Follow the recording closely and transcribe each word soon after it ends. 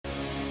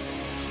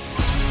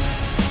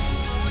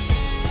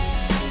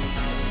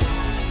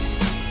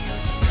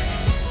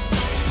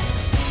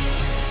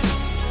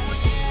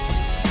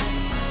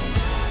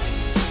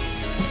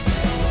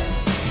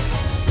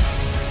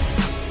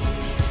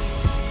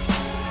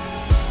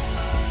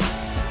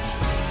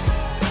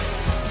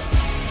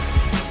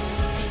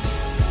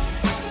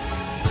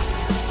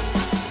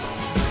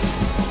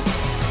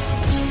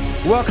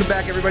Welcome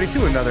back, everybody,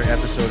 to another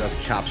episode of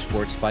Chop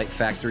Sports Fight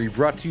Factory,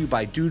 brought to you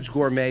by Dudes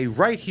Gourmet,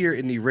 right here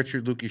in the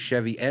Richard Lucas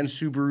Chevy and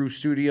Subaru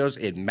studios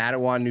in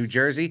Matawan, New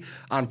Jersey,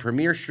 on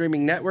Premier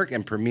Streaming Network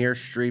and Premier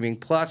Streaming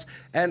Plus,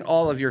 and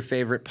all of your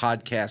favorite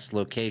podcast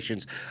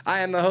locations.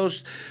 I am the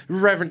host,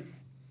 Reverend...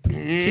 You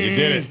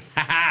did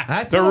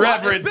it. The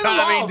Reverend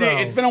Tommy D.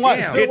 It's been a while.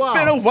 Damn. It's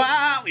been a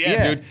while.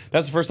 Yeah, dude.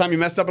 That's the first time you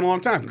messed up in a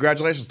long time.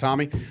 Congratulations,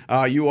 Tommy.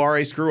 You are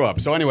a screw up.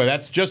 So anyway,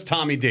 that's just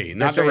Tommy D,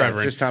 not the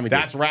Reverend. Just Tommy D.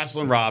 That's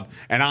Wrestling Rob,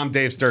 and I'm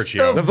Dave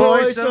Sturchio. The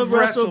voice of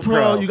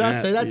WrestlePro. You got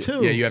to say that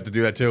too. Yeah, you have to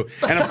do that too.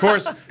 And of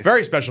course,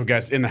 very special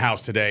guest in the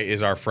house today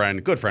is our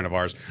friend, good friend of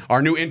ours,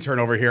 our new intern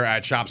over here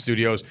at Shop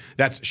Studios.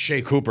 That's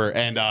Shay Cooper,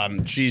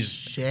 and she's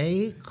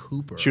Shay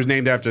Cooper. She was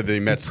named after the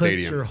Mets Puts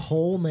Stadium. your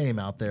whole name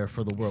out there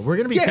for the world. We're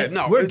gonna be.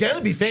 We're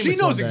gonna be famous. She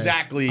knows one day.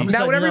 exactly. I'm just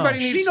Now, what letting you know. everybody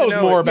needs She to knows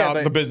know more it, yeah, about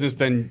but- the business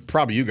than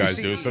probably you guys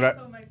do. So that.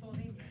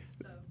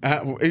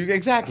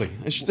 Exactly.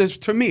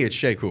 To me, it's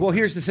Shay Cooper. Well,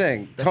 here's the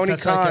thing. That Tony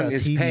sounds like Khan a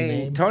is TV paying.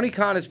 name. Tony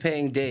Khan is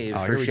paying Dave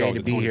here for we Shay go to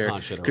with be Tony here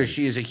Khan shit already. because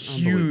she is a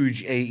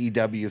huge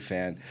AEW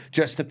fan,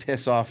 just to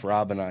piss off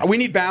Rob and I. We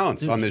need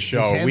balance on this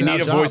show. handing We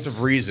need out a voice jobs.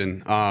 of reason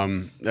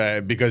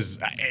because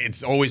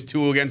it's always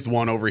 2 against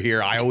 1 over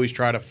here. I always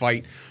try to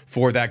fight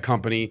for that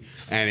company,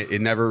 and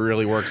it never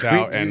really works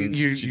out. And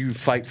you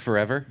fight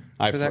forever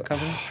for that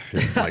company.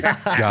 My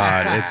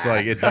God, it's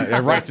like it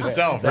writes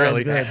itself,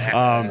 really.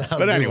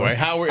 But anyway,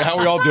 how we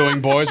all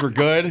doing, boys? We're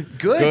good.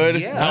 Good,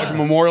 yeah. How was your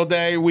Memorial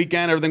Day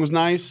weekend? Everything was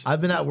nice.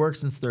 I've been at work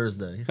since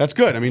Thursday. That's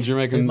good. I mean, you're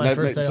making It's my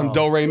first day some off.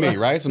 do-re-mi,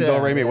 right? Some Yeah,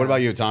 do-re-mi. What yeah.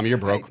 about you, Tommy? You're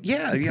broke.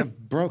 Yeah,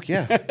 broke.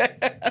 Yeah,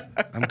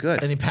 I'm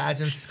good. Any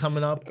pageants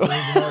coming up? we need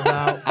to know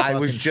about? I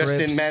was Fucking just in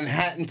trips?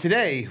 Manhattan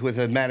today with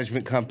a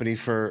management company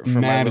for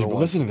my little one.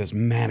 Listen to this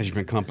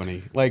management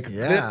company. Like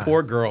Yeah. that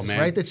poor girl, Just man.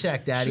 write the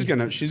check, Daddy.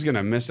 She's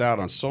gonna miss out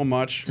on so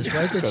much. Just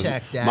write the 'Cause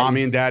check, Daddy.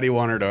 Mommy and Daddy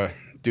want her to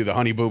do the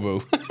honey boo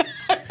boo.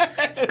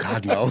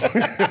 God no,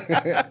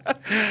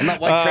 I'm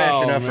not white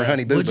trash enough for man.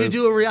 Honey Boo Would Boo. you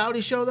do a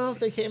reality show though if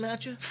they came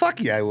at you? Fuck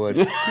yeah, I would.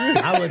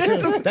 I would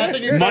too. That's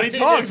when you're Money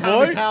talks,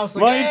 boy. House,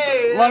 like, money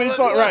hey, money look,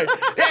 talk. look.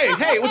 Right.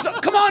 Hey, what's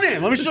up? Come on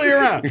in. Let me show you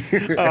around.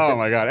 Oh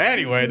my God.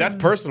 Anyway, that's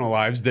personal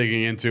lives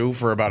digging into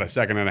for about a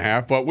second and a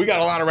half. But we got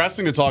a lot of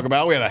wrestling to talk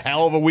about. We had a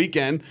hell of a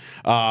weekend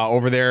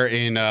over there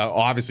in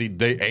obviously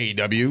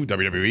AEW,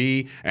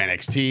 WWE,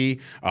 NXT,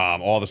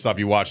 all the stuff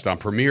you watched on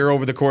Premiere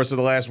over the course of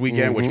the last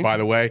weekend. Which, by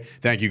the way,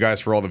 thank you guys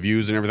for all the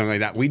views and everything like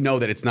that. We know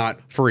that it's not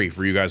free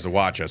for you guys to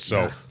watch us,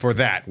 so for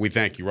that we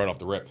thank you right off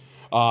the rip.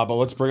 But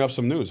let's bring up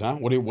some news, huh?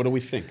 What do we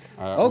think?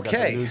 We got some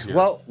Okay. news here.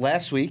 Well,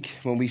 last week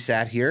when we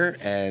sat here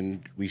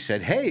and we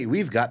said, hey,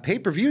 we've got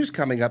pay-per-views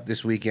coming up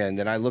this weekend.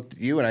 And I looked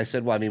at you and I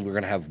said, well, I mean, we're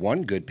going to have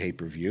one good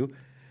pay-per-view.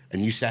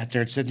 And you sat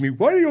there and said to me,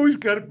 why do you always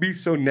got to be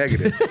so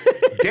negative?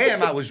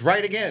 Damn, I was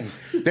right again.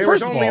 There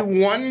was First of only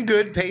all- one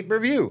good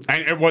pay-per-view.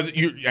 and it was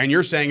you, and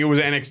you're saying it was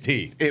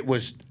NXT. It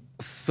was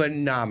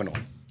phenomenal.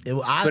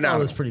 I thought it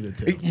was pretty good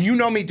too. You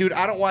know me, dude.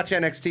 I don't watch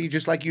NXT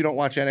just like you don't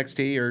watch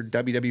NXT or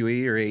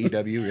WWE or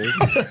AEW.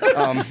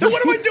 Really. Then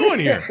what am I doing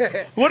here?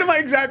 What am I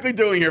exactly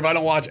doing here if I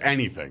don't watch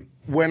anything?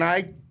 When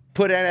I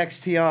put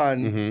NXT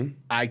on,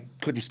 I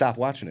couldn't stop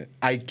watching it.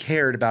 I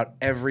cared about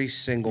every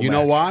single You match.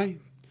 know why?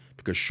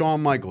 Because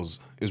Shawn Michaels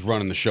is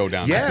running the show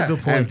down Yeah. there. That's a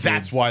good point, And dude.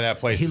 that's why that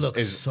place He looks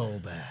is so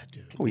bad,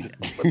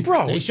 dude.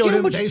 bro. They showed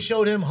him. They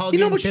showed him hugging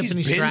you know what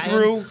Tiffany she's been Stratton.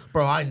 through?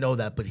 Bro, I know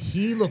that, but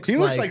he looks. He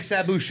looks like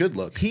Sabu should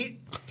look. he.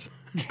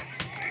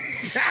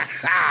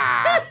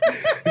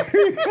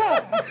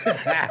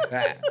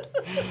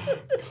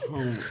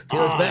 He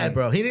looks bad,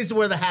 bro. He needs to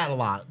wear the hat a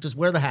lot. Just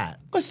wear the hat.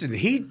 Listen,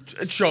 he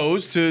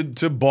chose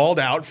to bald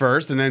out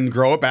first and then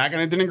grow it back,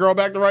 and it didn't grow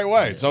back the right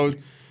way. So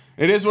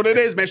it is what it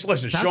is, man.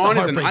 Listen, That's Shawn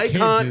the is an Heartbreak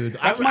Kid, icon. dude.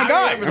 That's my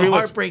guy. I mean, listen,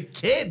 Heartbreak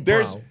Kid,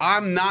 bro.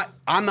 I'm not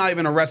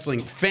even a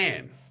wrestling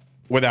fan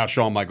without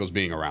Shawn Michaels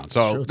being around.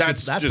 So True.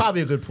 that's That's just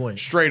probably a good point.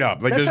 Straight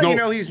up, like That's there's how no. you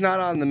know he's not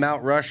on the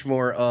Mount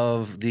Rushmore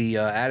of the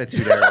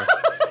Attitude Era.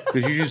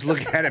 Because you just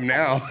look at him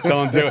now.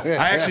 Don't do it.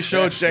 I actually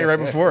showed Shay right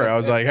before. I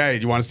was like, "Hey,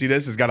 do you want to see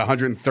this? It's got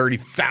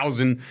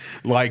 130,000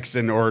 likes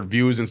or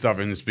views and stuff,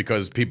 and it's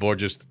because people are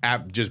just a lot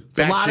of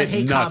batshit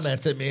hate nuts."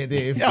 comments at me and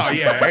Dave. Oh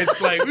yeah, it's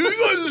like you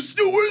guys are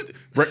stupid.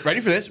 Ready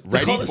for this? They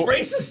Ready call us for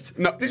racist.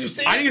 No, Did you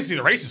see? I it? didn't see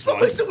the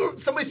racist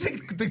Somebody said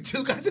the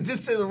two guys that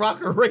didn't say the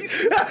Rock are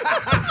racist.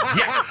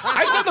 Yes,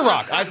 I said the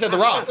Rock. I said the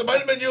Rock. So it might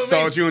have been you and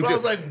So me. it's you and But two. I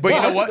was like, but you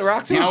what? know I said what? The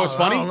Rock too? You know what's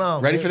funny? I don't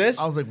know, Ready man. for this?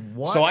 I was like,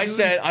 what? So I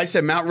dude?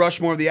 said Mount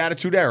Rushmore of the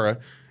Attitude Era,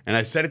 and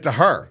I said it to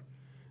her,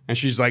 and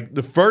she's like,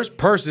 the first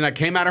person that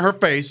came out of her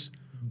face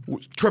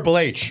was Triple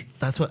H.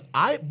 That's what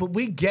but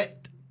we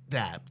get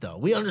that though.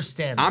 We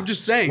understand that. I'm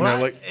just saying When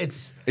that, like,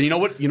 it's and you know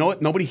what?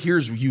 Nobody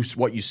hears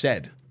what you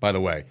said, by the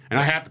way. And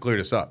I have to clear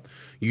this up.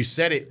 You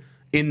said it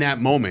in that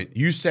moment.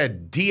 You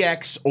said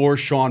DX or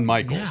Shawn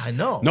Michaels. Yeah, I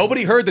know.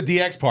 Nobody heard the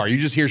DX part. You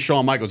just hear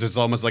Shawn Michaels. It's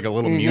almost like a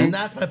little mute. and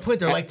that's my point.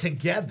 They're like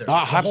together. The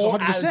Ah, whole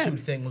 100%. attitude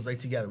thing was like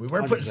together. We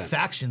weren't putting 100%.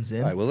 factions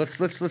in. All right, well,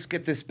 let's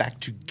get this back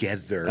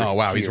together. Oh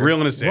wow, he's here.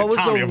 reeling us in. What was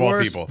Tommy the of all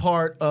worst people.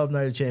 part of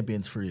Night of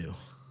Champions for you?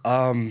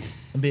 And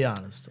be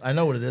honest. I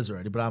know what it is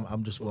already, but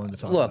I'm just willing to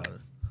talk about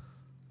it.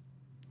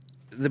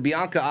 The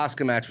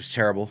Bianca-Asuka match was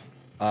terrible.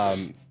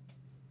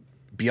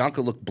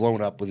 Bianca looked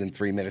blown up within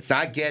 3 minutes. Now,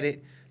 I get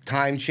it.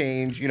 Time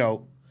change,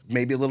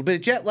 maybe a little bit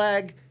of jet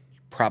lag.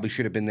 Probably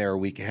should have been there a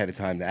week ahead of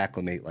time to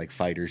acclimate like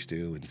fighters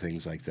do and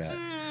things like that.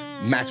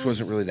 Match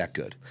wasn't really that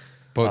good.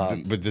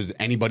 But does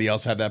anybody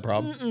else have that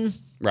problem? Mm-mm.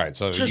 Right.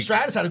 So Trish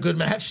Stratus had a good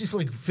match. She's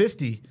like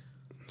 50.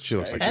 She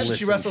looks like And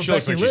she wrestles she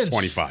looks Becky like Lynch. she's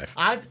 25.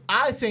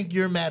 I think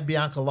you're mad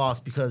Bianca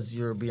lost because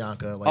you're a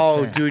Bianca.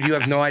 Fan. Dude, you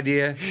have no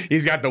idea.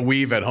 He's got the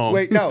weave at home.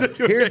 Wait, no.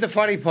 Here's the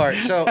funny part.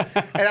 So,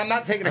 and I'm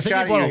not taking a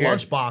shot at you here.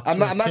 Lunchbox I'm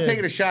not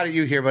taking a shot at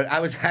you here, but I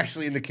was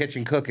actually in the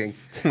kitchen cooking.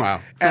 Wow.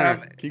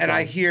 And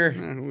I hear.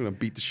 I'm gonna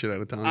beat the shit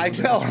out of Tom. I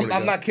know.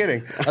 I'm not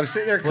kidding. I'm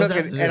sitting there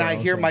cooking, and I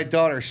hear my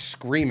daughter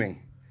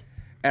screaming,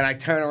 and I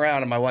turn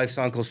around, and my wife's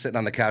uncle's sitting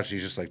on the couch.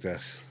 She's just like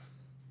this.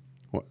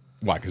 What?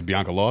 Why? Because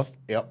Bianca lost?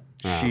 Yep.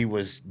 She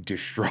was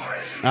destroyed.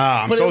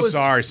 I'm so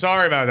sorry.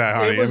 Sorry about that,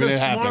 honey. It was a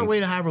smart happens. way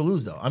to have her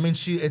lose, though. I mean,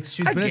 she's been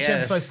a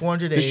champion for like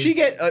 400 days. Did she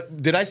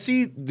get? Did I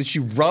see? Did she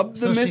rub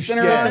the mist in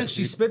her Yeah, eyes?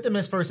 she spit the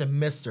mist first and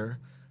missed her.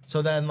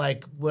 So then,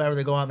 whatever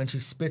they go on, then she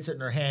spits it in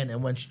her hand,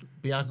 and when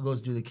Bianca goes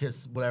to do the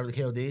kiss, whatever the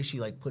KOD is, she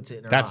puts it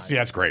in her eye.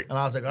 That's great. And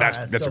I was like,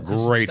 that's a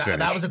great finish.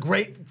 That was a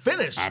great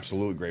finish.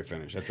 Absolutely great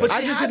finish. But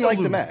I she just had didn't to like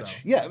the lose,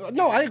 match. though. Yeah,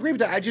 no, I agree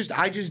with that. I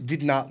just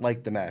did not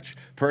like the match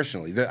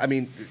personally.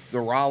 The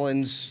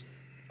Rollins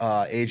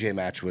AJ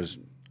match was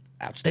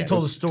outstanding. They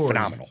told a story.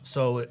 Phenomenal.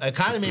 So it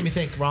kind of made me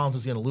think Rollins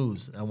was going to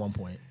lose at one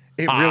point.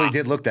 It really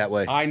did look that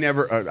way. I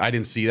never. I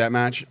didn't see that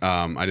match.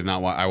 I did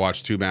not. I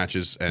watched 2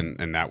 matches,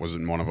 and that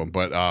wasn't one of them.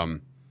 But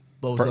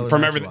What was the other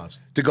from match everything. you watched?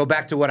 To go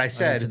back to what I to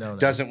know said, that.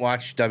 doesn't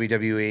watch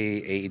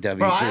WWE, AEW.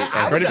 Bro,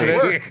 I was Ready for at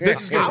this? work.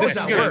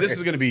 This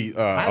is gonna be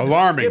had to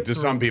alarming skip to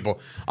some through. people.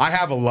 I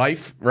have a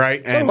life,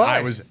 right? And do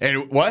I.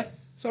 what?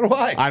 So do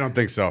I. I don't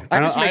think so. I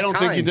just make I don't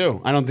think you time.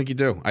 do. I don't think you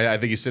do. I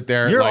think you sit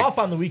there. You're off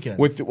on the weekends.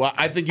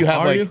 I think you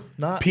have Are like you?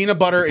 Not? peanut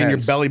butter in your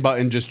Depends. belly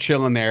button, just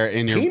chilling there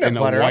in your Peanut in a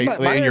butter? white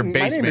My in your name-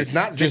 basement. my name is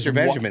not Just Victor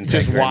Benjamin, Just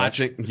thank you very much.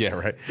 watching, yeah,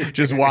 right.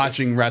 Just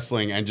watching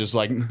wrestling and just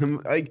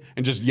and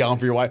just yelling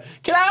for your wife.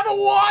 Can I have a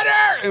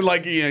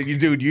water? And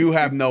dude, you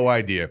have no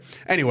idea.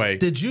 Anyway,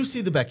 Did you see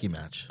the Becky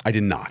match? I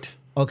did not.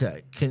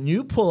 Okay, can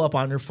you pull up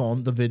on your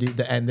phone the video,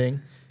 the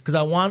ending? Because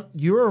I want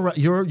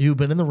you've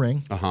been in the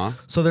ring.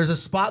 So there's a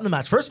spot in the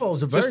match. First of all, it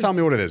was a very. Just tell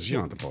me what it is. You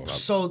don't have to pull it up.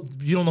 So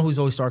you don't know who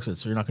Zoe Stark is,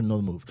 so you're not going to know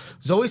the move.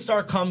 Zoe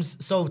Stark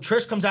comes. So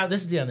Trish comes out.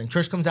 This is the ending.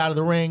 Trish comes out of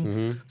the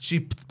ring.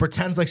 She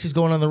pretends like she's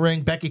going on the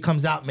ring. Becky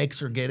comes out,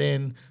 makes her get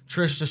in.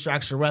 Trish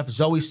distracts the ref.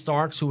 Zoe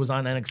Starks, who was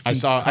on NXT, I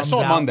saw comes it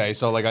out. Monday,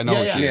 so I know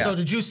what she is. So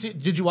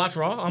did you watch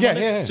Raw? On Yeah,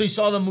 Monday? yeah. So you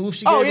saw the move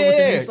she gave Oh, her yeah, with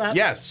the yeah, knee slap?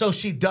 yes. So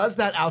she does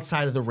that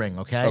outside of the ring.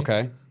 Okay.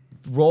 Okay.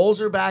 Rolls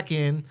her back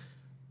in.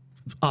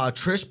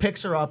 Trish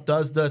picks her up,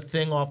 does the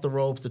thing off the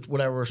ropes,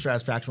 whatever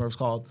Stratisfaction, whatever it's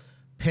called,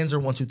 pins her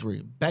 1, 2,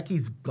 3.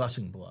 Becky's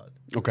gushing blood.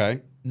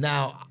 Okay.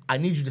 Now I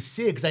need you to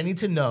see it because I need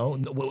to know.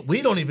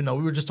 We don't even know.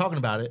 We were just talking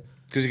about it.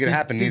 Because it could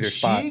happen in either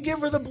spot. Did she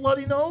give her the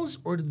bloody nose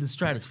or did the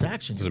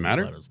Stratisfaction? Does it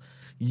matter?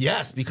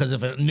 Yes, because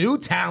if a new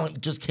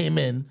talent just came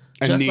in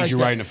And just need like you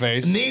that, right in the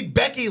face? need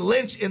Becky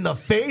Lynch in the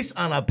face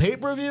on a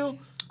pay-per-view,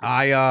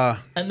 and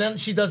then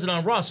she does it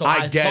on Raw. So I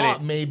I get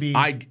thought it. maybe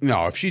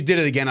No, if she did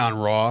it again on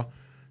Raw,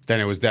 then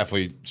it was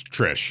definitely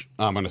Trish.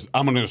 I'm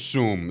gonna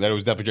assume that it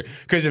was definitely Trish.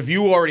 Because if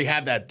you already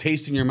have that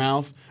taste in your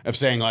mouth of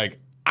saying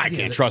I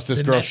can't trust this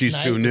the girl, next she's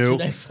night, too the new.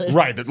 next night.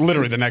 Right,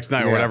 literally the next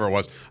night or Yeah. whatever it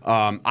was.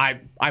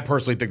 I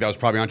personally think that was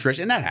probably on Trish,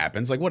 and that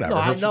happens. Whatever.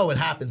 No, I know it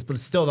happens, but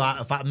it's still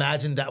not. If I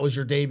imagine that was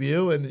your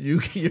debut and you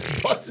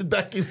busted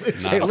Becky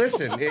Lynch, Hey,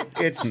 listen,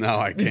 it's No,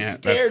 I Be can't.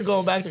 scared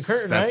going back to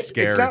curtain, that's right?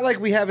 Scary. It's not like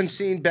we haven't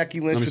seen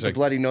Becky Lynch me with the see.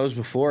 bloody nose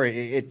before.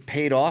 It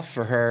paid off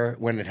for her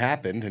when it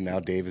happened, and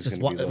now Dave is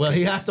going to be well,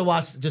 he has to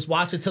watch. Just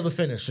watch it till the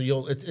finish.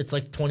 So it's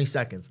like 20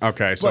 seconds.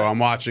 Okay, so But- I'm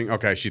watching.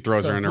 Okay, she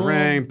throws So her in the boom.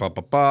 ring.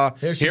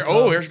 Here she Here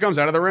comes. she comes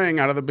out of the ring,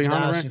 behind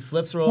Now the ring. she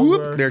flips her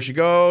Whoop, over. there she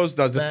goes.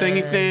 Does the Bang.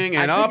 thingy thing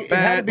and I up think it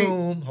had to and be-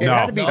 boom. it No,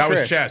 had to be that was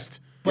Trish. chest.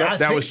 But I that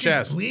think was she's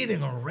chest.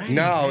 bleeding already.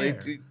 No, there.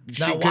 she-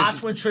 now 'cause-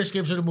 watch when Trish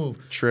gives her the move.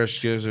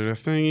 Trish gives her the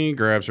thingy,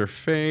 grabs her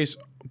face,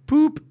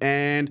 boop,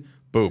 and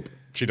boop.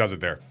 She does it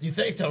there. You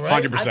think so, right?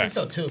 100%. I think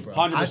so too, bro.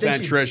 100% I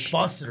think she Trish.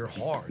 busted her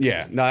hard.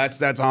 Yeah, no,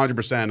 that's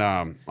 100%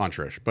 on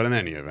Trish. But in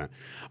any event,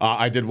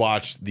 I did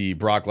watch the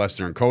Brock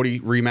Lesnar and Cody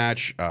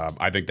rematch.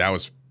 I think that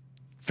was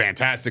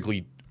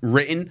fantastically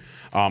written.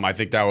 I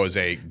think that was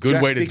a good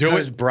Just way to do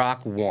because it.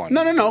 Brock won.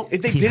 No.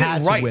 They He did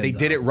had it to right. win, They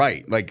did though. it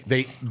right.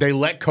 They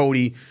let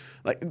Cody.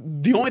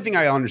 The only thing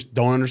I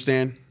don't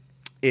understand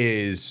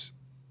is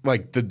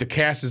the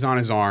cast is on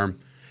his arm,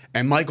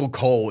 and Michael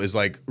Cole is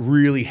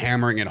really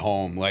hammering it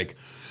home.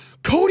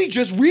 Cody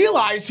just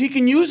realized he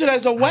can use it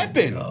as a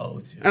weapon,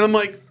 dude. and I'm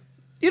like,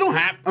 you don't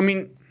have. I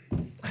mean,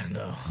 I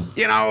know.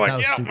 That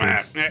was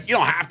stupid. you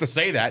don't have to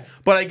say that,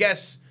 but I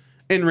guess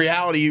in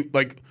reality,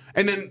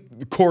 and then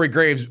Corey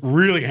Graves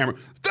really hammered.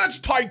 That's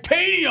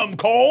titanium,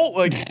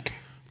 Cole.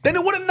 then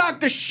it would have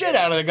knocked the shit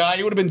out of the guy.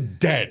 He would have been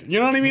dead. You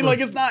know what I mean? Like,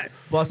 it's not.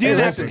 Well, you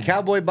didn't have to- Listen,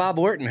 Cowboy Bob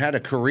Orton had a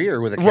career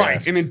with a cast.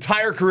 Right, an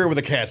entire career with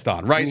a cast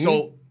on, right?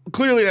 So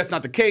clearly that's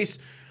not the case.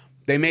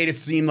 They made it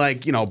seem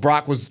like,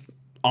 Brock was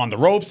on the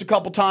ropes a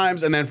couple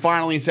times, and then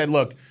finally said,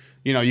 look,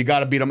 you got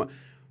to beat him.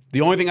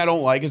 The only thing I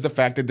don't like is the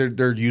fact that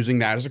they're using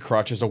that as a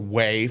crutch, as a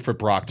way for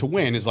Brock to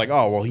win. It's like,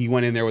 oh, well, he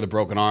went in there with a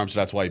broken arm, so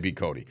that's why he beat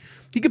Cody.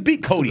 He could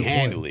beat Cody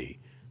handily.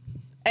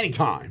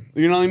 Anytime.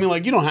 You know what I mean?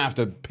 Like, you don't have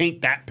to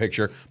paint that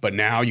picture, but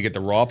now you get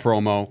the Raw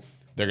promo.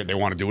 They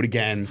want to do it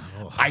again.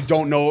 I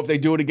don't know if they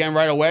do it again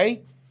right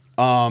away.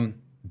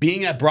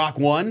 Being that Brock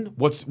won,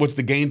 what's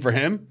the gain for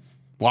him?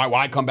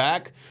 Why come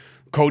back?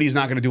 Cody's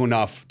not going to do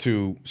enough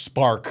to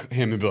spark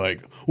him and be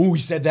like, "Ooh, he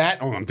said that?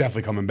 Oh, I'm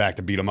definitely coming back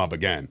to beat him up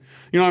again."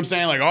 You know what I'm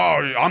saying? Like,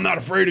 "Oh, I'm not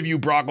afraid of you,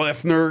 Brock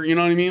Lesnar." You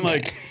know what I mean?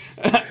 Like,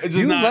 it's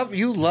just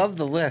you love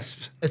the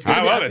lisp.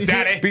 I love it.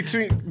 Daddy.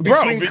 Between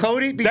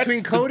Cody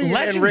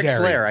and Ric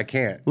Flair, I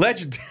can't.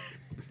 Legendary.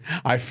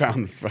 I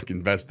found the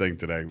fucking best thing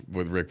today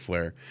with Ric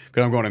Flair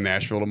because I'm going to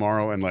Nashville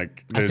tomorrow and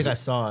like I think I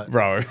saw it,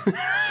 bro.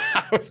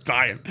 I was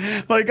dying.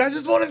 Like, I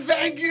just want to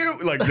thank you.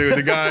 Like, dude,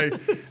 the guy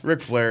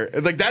Ric Flair.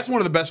 Like, that's one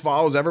of the best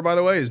follows ever, by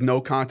the way. Is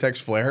No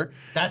Context Flair.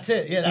 That's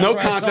it. Yeah, that's No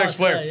where Context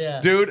Flair, yeah.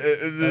 dude.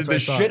 The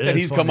shit that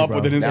he's come up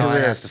with in his Now I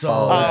career. have to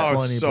follow Oh,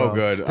 funny, it's so bro.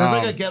 good. There's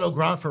like a ghetto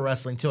Gronk for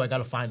wrestling too. I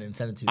gotta find it and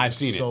send it to you. I've It's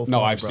seen so it. No,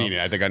 funny, I've bro. seen it.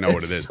 I think I know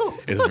what it is. so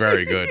It's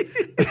very good.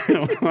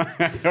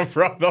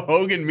 Bro, the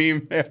Hogan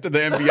meme after the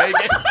NBA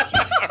game.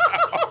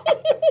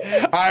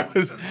 I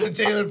was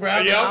Jaylen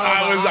Brown. Yep,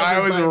 I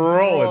was like,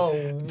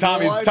 rolling. bro,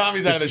 Tommy's what? out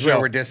of the This is where show.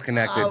 we're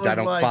disconnected. I I, was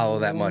don't like, follow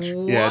that much.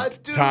 Yeah, What,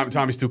 dude?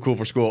 Tommy's too cool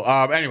for school.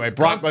 Anyway,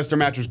 Brock Lesnar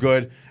match was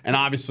good, and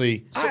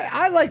obviously,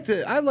 I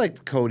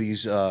liked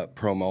Cody's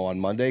promo on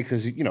Monday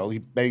because he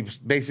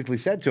basically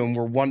said to him,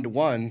 "We're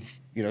 1-1."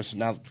 So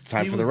now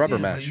time for the rubber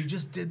match. You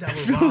just did that with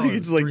I feel like Rollins,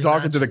 he's like 3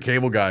 talking to the matches.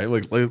 cable guy,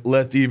 like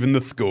let's even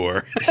the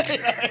score.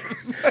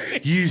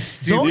 You Don't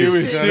stupid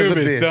you son of a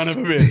bitch. son of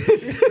a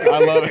bitch. I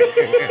love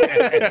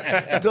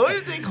it. Don't you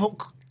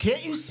think?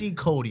 Can't you see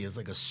Cody as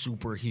like a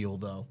super heel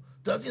though?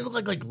 Doesn't he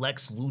look like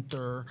Lex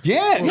Luthor?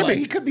 Yeah, Or yeah, but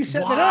he could be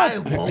setting it why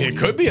up. won't It he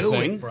could be a do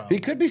thing. it, bro? He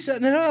could be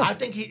setting it up. I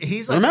think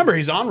he's like. Remember,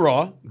 he's on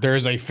Raw.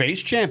 There's a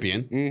face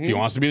champion. If he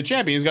wants to be the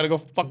champion, he's got to go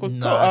fuck with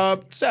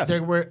Seth.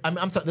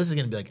 This is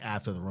gonna be like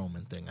after the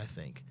Roman thing. I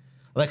think,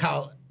 like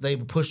how they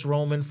pushed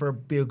Roman for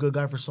be a good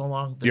guy for so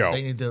long.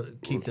 They need to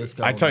keep this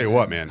going. I tell you and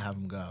what, man. have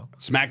him go.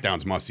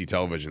 SmackDown's must-see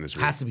television this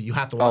week. Has to be. You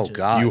have to watch it.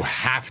 God. You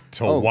have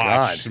to Oh,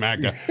 watch God.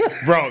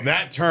 SmackDown. Bro,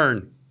 that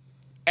turn.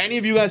 Any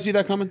of you guys see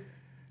that coming?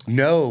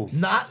 No.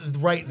 Not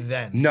right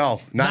then.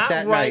 No, not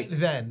that right night.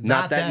 then.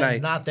 Not that then.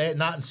 night. Not there.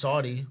 Not in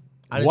Saudi.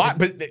 I didn't What?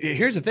 think- But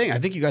here's the thing. I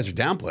think you guys are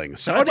downplaying. I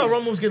Saudi, thought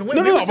Roman was gonna win.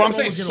 No, We no, were no. But I'm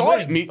saying saying Roman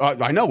was Saudi. gonna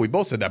win. I know we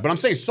both said that, but I'm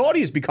saying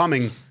Saudi is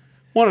becoming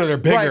one of their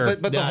bigger. Right,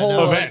 but the Yeah, I whole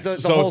know. Events.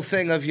 the So whole it's-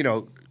 thing of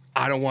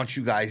I don't want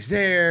you guys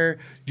there.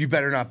 You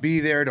better not be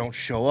there. Don't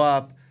show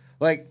up.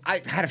 Like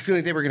I had a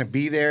feeling they were going to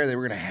be there. They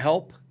were going to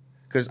help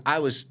because I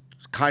was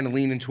kind of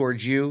leaning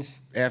towards you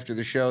after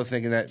the show,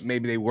 thinking that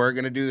maybe they were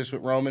going to do this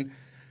with Roman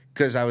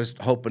because I was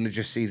hoping to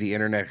just see the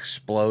internet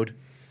explode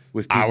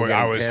with people.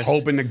 I was pissed.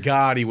 hoping to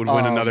God he would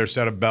win another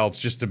set of belts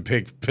just to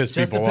piss Just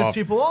to people piss off.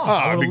 people off. Oh,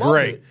 I it'd be would've loved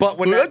great. it. But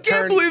when I that can't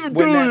turn, believe I'm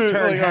when doing that it.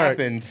 turn Like, all right,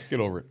 happened, get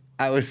over it.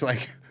 I was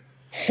like,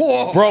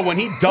 whoa. Bro, when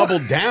he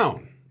doubled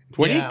down,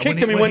 when Yeah, he kicked when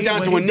him, he he- went down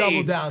when to a he knee.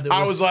 doubled down, there I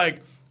was- was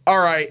like, all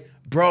right,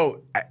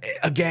 bro.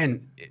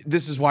 Again,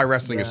 this is why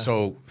wrestling is Yeah.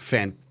 so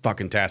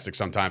fan-fucking-tastic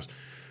sometimes.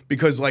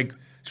 Because, like,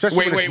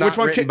 Especially when it's not which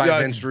one written kicked by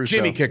Vince Russo.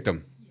 Jimmy kicked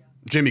him.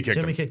 Jimmy kicked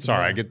him. kicked him,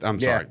 Sorry, yeah. I'm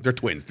Yeah. sorry. They're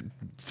twins.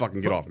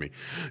 Fucking get off me.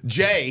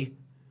 Jay,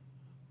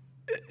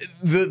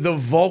 the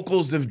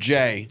vocals of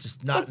Jay.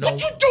 Just not what knowing-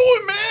 you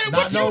doing, man?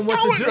 not knowing you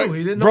what to doing? do.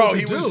 He didn't know Bro, what to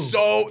he do. was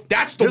so.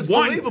 That's the It's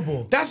one.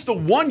 believable. That's the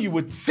one you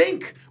would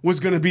think was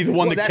going to be the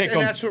one Well, to kick him.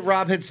 that's what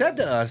Rob had said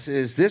to us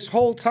is this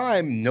whole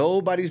time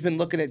nobody's been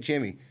looking at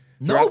Jimmy.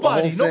 Throughout the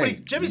Nobody. whole Nobody.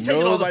 thing. Jimmy's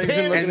taking all the Nobody's been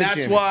pins. looking And at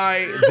that's Jimmy.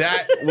 why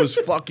that was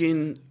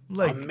fucking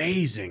Like-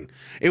 amazing.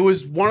 It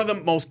was one of the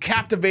most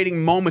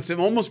captivating moments. It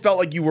almost felt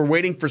like you were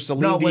waiting for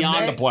Celine No, when Dion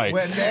they- to play.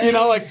 when they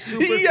like,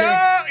 super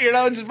yeah,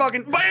 just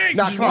fucking bang.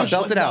 Nah, Just come on, rush-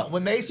 belt it out.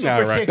 When they Yeah,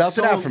 super right. kick Belt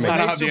it out for me. when I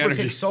don't they have the super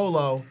energy. kick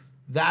Solo,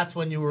 that's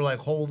when you were like,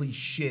 "Holy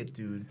shit,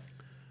 dude!"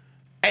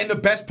 And the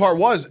best part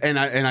was, and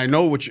I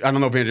know I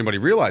don't know if anybody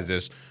realized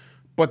this,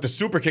 but the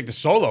super kick to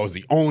Solo is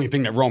the only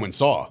thing that Roman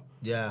saw.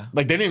 Yeah.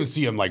 Like they didn't even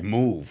see him like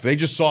move. They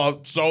just saw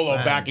Solo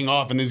Man. backing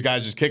off and these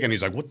guys just kicking.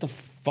 He's like, "What the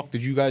fuck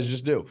did you guys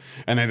just do?"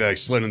 And then they like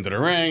slid into the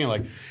ring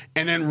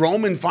and then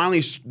Roman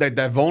finally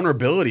that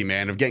vulnerability,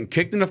 man, of getting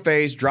kicked in the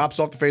face, drops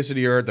off the face of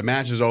the earth. The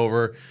match is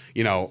over.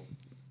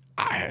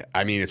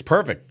 I mean, it's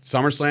perfect.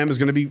 SummerSlam is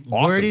going to be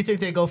awesome. Where do you think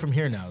they go from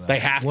here now? Though? They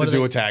have What to do do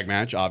they- a tag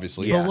match,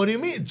 obviously. But what do you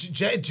mean?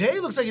 Jay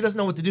looks like he doesn't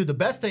know what to do. The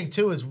best thing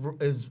too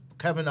is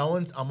Kevin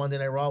Owens on Monday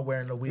Night Raw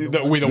wearing the We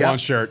the We the Yep. One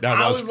shirt. That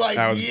I was was like,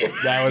 that was, yeah,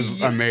 that was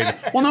yeah. amazing.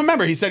 Well, no,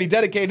 remember he said he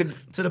dedicated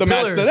to the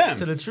match pillars, to them.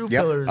 to the true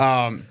Yep.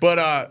 pillars.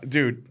 But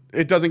dude,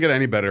 it doesn't get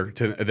any better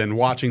than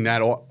watching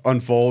that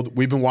unfold.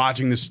 We've been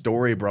watching this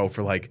story, bro,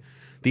 for like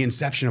the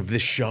inception of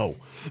this show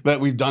that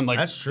we've done. Like,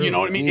 That's true. you know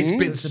what I mean? It's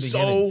been Since the so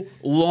beginning.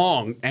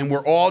 long, and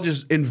we're all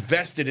just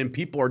invested, and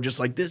people are just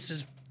like, this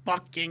is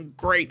fucking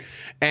great.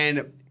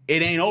 And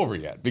it ain't over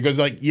yet because,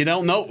 like, you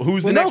don't know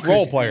who's the next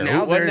role player.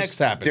 Now What next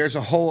happens? There's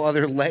a whole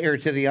other layer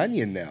to the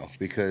onion now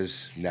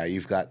because now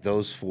you've got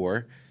those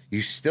 4.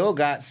 You still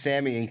got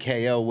Sammy and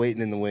KO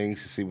waiting in the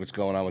wings to see what's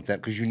going on with them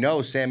because you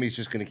know Sammy's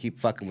just going to keep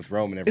fucking with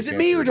Roman. Every Is it chance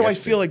me that or he do I gets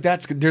to. feel like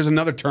there's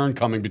another turn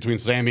coming between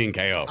Sammy and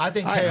KO? I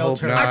think I KO hope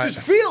turned. not. I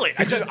just feel it.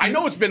 I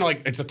know it's been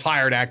like it's a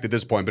tired act at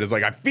this point, but it's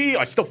like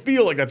I still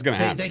feel like that's gonna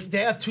happen. They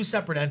have 2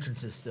 separate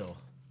entrances still.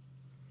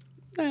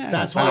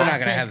 That's They're why not I going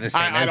to think- have the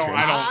same I don't-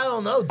 entrance. I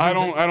don't know. Dude. I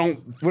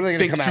don't What are they going to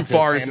think come too out to?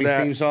 far into Sammy's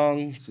that.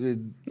 theme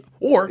song?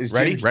 Or Is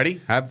ready, Jim-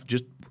 ready, have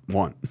just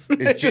one.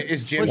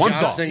 Is Jim One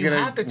song. Johnston You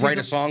going have to to take write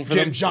the- a song for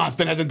Jim them?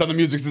 Johnston hasn't done the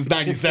music since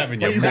 '97.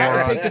 But You you got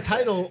moron. to take the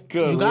title.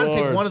 Good You got to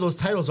take Lord. one of those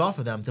titles off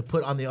of them to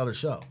put on the other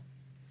show.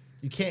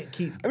 You can't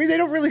keep. I mean, they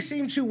don't really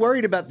seem too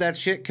worried about that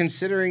shit,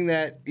 considering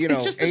that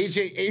It's just a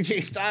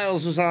AJ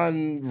Styles was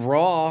on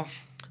Raw.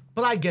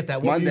 But I get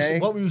that.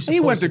 Monday. What were you supposed He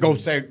went to go do?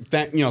 say,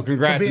 congrats, be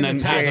and in then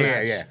the tag has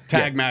a match.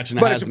 tag match, and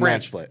But it it's has a the brand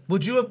match. split.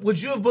 Would you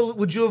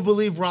have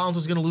believed Rollins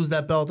was going to lose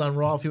that belt on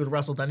Raw if he would have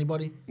wrestled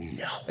anybody?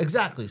 No.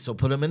 Exactly. So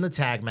put him in the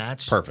tag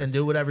match. Perfect. And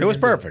do whatever. It was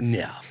you're gonna perfect.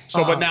 No.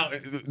 So, but now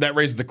that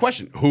raises the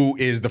question: who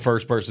is the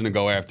first person to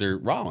go after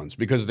Rollins?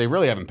 Because they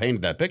really haven't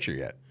painted that picture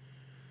yet.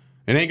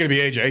 It ain't going to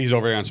be AJ. He's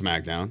over here on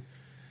SmackDown.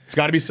 It's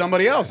got to be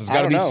somebody else. It's got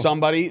to don't be know.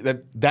 somebody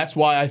that's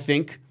why I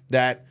think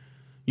that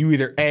you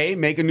either A,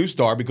 make a new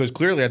star, because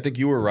clearly I think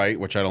you were right,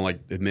 which I don't like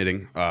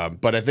admitting,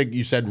 but I think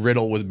you said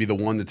Riddle would be the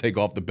one to take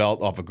off the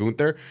belt off of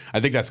Gunther. I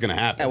think that's going to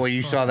happen. And well,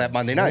 you saw that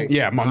Monday night.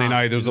 Yeah, Monday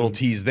night, there was a little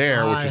tease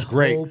there, which I is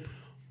great. hope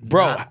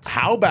Bro, not.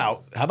 how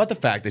about the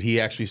fact that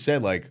he actually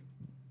said, like,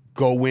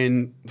 go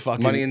win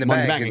fucking Money in the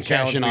Bank and cash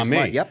challenge in me on for me?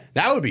 money. Yep.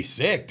 That would be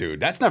sick, dude.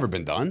 That's never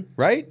been done,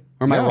 right?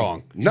 Or am I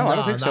wrong? No, I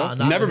don't think so.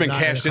 Never been not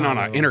cashed in on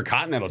an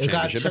Intercontinental. Intercontinental It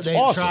got- Championship. That's they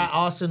awesome. tried-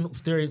 Austin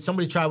Theory.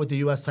 Somebody tried with the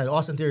U.S. title.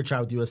 Austin Theory tried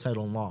with the U.S.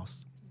 title and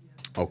lost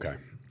Okay.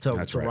 to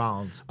That's right.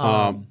 Rollins.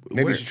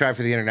 Maybe you should try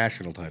for the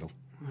international title.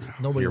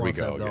 Nobody Here we wants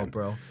go that belt, again.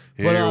 bro.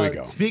 Here But we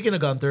go. speaking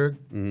of Gunther,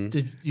 you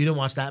didn't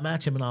watch that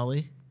match, him and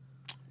Ali?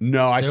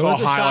 No, I There saw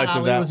was a highlights shot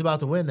of Ali that. was about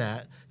to win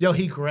that. Yo,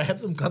 he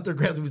grabs him. Gunther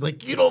grabs him. He's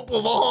like, "You don't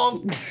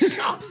belong."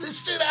 Chops the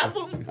shit out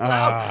of him.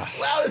 Loud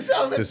as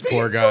hell. and then This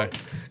poor beats guy. him,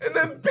 and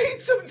then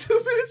beats him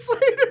 2 minutes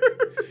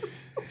later.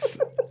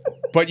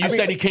 But you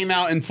said he came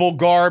out in full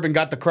garb and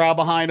got the crowd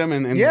behind him,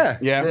 and Yeah.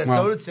 yeah. Yeah,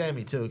 well, so did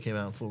Sammy too. Came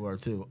out in full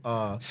guard too.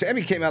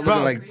 Sammy came out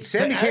Bro,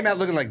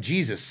 looking like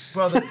Jesus.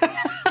 Bro,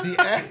 the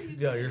end.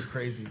 Yo, you're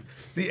crazy.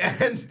 The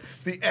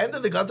end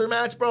of the Gunther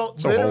match, bro.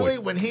 So literally, holy.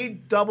 when he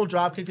double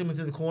drop kicked him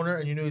into the corner,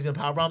 and you knew he was gonna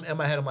powerbomb. In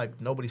my head, I'm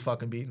like, nobody's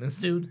fucking beating this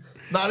dude.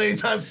 Not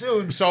anytime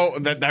soon. so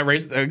that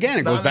raised again.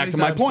 It goes Not back to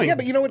my anytime soon. point. Yeah,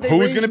 but you know what?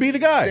 Who's going to be the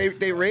guy?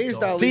 They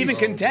raised to Ali even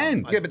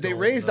contend? Yeah, but they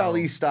raised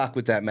Ali's stock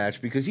with that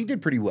match because he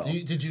did pretty well.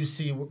 Did you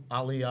see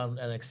Ali on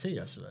NXT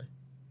yesterday?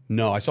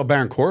 No, I saw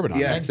Baron Corbin on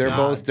Yeah, that. they're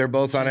God.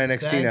 both on NXT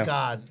Thank now.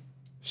 God.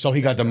 So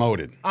he got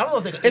demoted. I don't know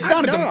if they. It's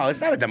not a No,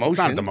 it's not a demotion. It's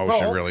not a demotion,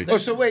 Bro, really. they- Oh,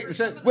 so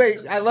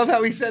wait. I love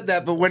how he said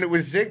that, but when it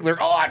was Ziggler,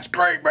 oh, it's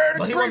great, man. It's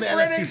Well, he won great the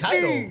for NXT NXT.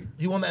 title.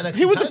 He won the NXT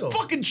He was title. the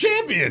fucking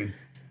champion.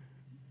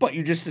 But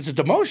it's a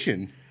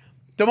demotion.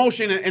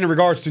 Demotion in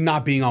regards to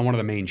not being on one of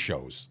the main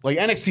shows. Like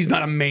NXT's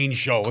not a main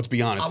show. Let's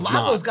be honest. A It's lot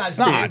not. of those guys It's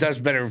not. It does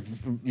better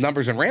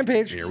numbers than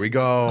Rampage. Here we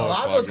go. A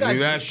lot of those Fucking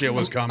knew guys. that shit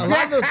was coming. A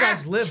lot of those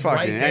guys live Fucking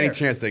right there. any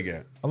chance they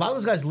get. A lot of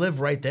those guys live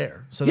right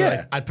there, so they're Yeah.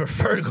 like, I'd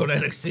prefer to go to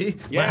NXT.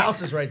 My Yeah.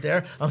 house is right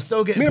there. I'm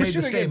still getting I'm paid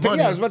sure the they're same getting paid.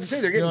 money. Yeah, I was about to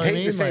say they're getting You know what I paid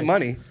the mean? same Like,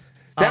 money.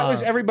 That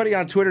was everybody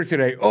on Twitter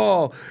today.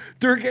 Oh,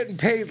 they're getting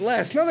paid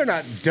less. No, they're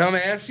not,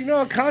 dumbass. You know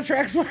how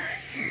contracts work.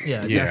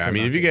 Yeah, Yeah, I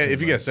mean, if you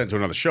definitely get sent to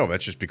another show,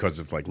 that's just because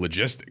of like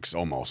logistics,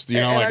 almost. You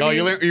know, And like I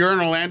mean- you're in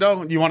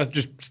Orlando. You want to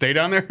just stay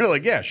down there?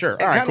 Like, yeah, sure.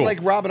 All right, Kind of cool. like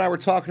Rob and I were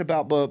talking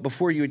about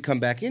before you had come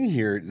back in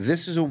here.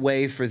 This is a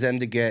way for them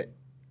to get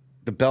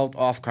the belt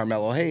off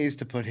Carmelo Hayes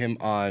to put him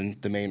on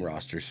the main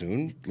roster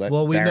soon. Let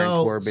Well, we Baron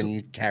know-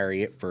 Corbin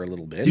carry it for a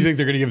little bit. Do you think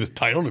they're going to give the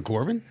title to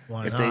Corbin?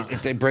 Why if not?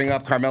 they bring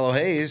up Carmelo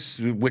Hayes,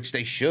 which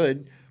they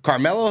should,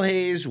 Carmelo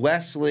Hayes,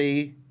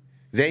 Wesley,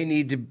 they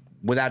need to,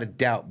 without a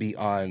doubt, be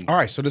on. All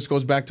right, so this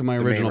goes back to my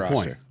main original roster.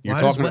 point.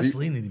 Why does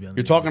Wesley need to be on the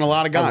You're main talking a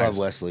lot of guys. I love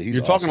Wesley. He's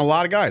You're talking a awesome.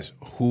 lot of guys.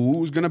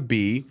 Who's going to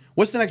be?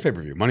 What's the next pay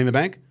per view? Money in the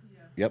Bank.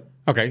 Yep.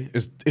 Okay,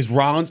 is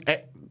Rollins?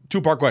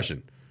 Two-part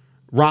question.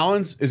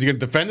 Rollins, is he going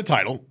to defend the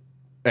title?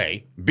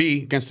 A.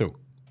 B. Against who?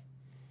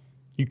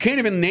 You can't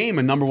even name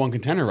a number one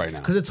contender right now.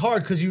 Because it's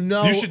hard. Because you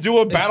know You should do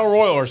a battle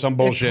royal or some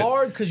bullshit. It's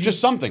hard because just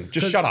something.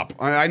 Just shut up.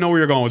 I know where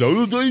you're going with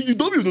those. No,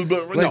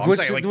 I'm what's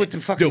saying the, like with the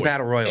fucking do it.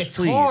 battle royals, It's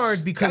please.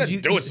 hard because Gotta you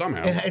do it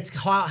somehow. It's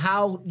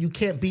how you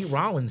can't beat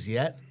Rollins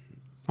yet.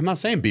 I'm not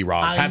saying B.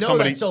 Rollins. I Have know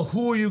somebody. that. So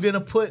who are you gonna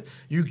put?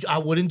 I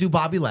wouldn't do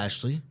Bobby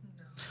Lashley.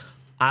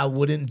 I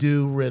wouldn't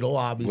do Riddle.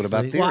 Obviously. What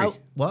about Theory? Well,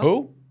 what?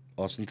 Who?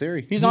 Austin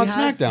Theory. He's He on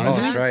has- SmackDown. He isn't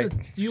he? has right.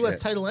 the U.S.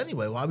 Shit. title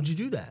anyway. Why would you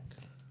do that?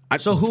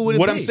 So who would it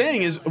What be? I'm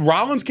saying is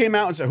Rollins came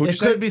out and said, "Who'd you It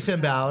say?" could be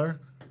Finn Balor,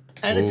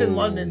 and it's in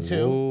London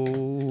too.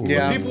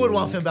 Yeah. People would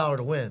want Finn Balor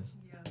to win.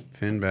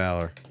 Finn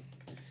Balor.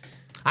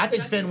 I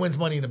think Finn wins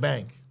Money in the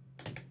Bank.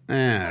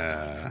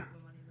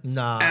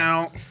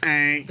 Nah.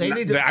 They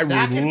need to. I would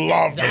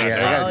love Yeah, that. they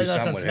gotta do that's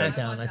on something with it.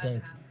 SmackDown, I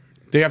think.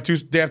 They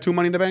have two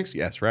Money in the Banks?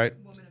 Yes, right?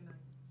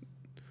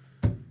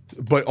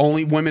 But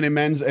only women and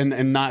men's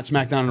and not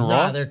SmackDown and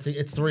Raw? Nah,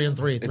 it's 3 and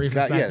 3. Three for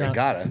got- SmackDown. yeah, they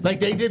gotta. Like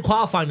they did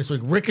qualifying this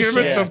week. Ricochet. Give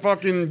it to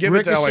fucking give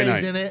it to LA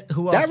Ricochet's Knight. in it.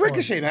 Who else? That won?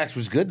 Ricochet match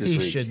was good this He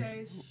week. should.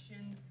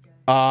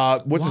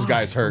 What's his Why?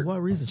 guy's hurt? For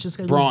what reason?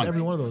 Shinsuke Braun. loses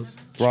every one of those.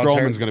 Braun's Strowman's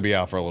hurt. going to be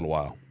out for a little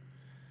while.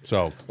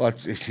 So Well,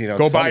 it's, you know,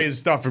 go it's buy funny. his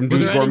stuff from Were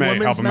Dudes there any Gourmet.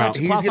 women's Help him out. matches?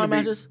 He's Qualifying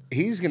gonna be matches?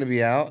 he's going to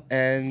be out,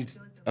 and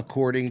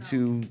according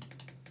to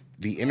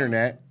the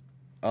internet,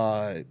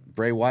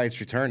 Bray Wyatt's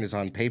return is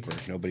on paper.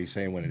 Nobody's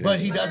saying when it is. But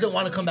he doesn't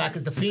want to come back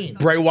as the Fiend.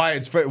 Bray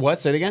Wyatt's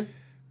what? Say it again.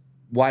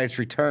 Wyatt's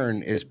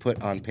return is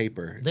put on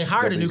paper. They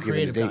hired a new Nobody's given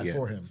creative date guy yet.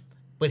 for him.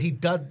 But he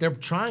does.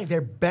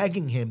 They're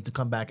begging him to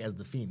come back as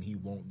the Fiend. He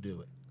won't do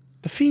it.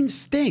 The Fiend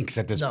stinks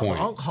at this No, point.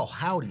 Uncle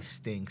Howdy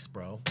stinks,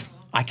 bro.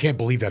 I can't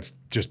believe that's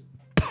just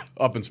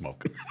up in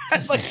smoke.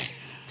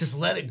 Just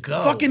let it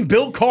go. Fucking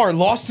Bill Carr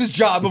lost his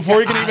job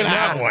before he could even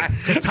have one.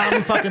 Because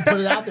Tommy fucking put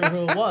it out there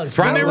who it was.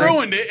 And they So, like,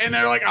 ruined it, and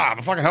they're like,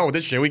 the fucking hell with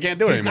this shit. We can't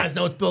do it These anymore. guys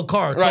know it's Bill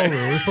Carr. Right.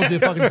 Totally. It was supposed to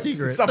be a fucking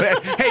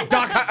secret. Hey,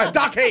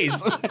 Doc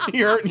Hayes,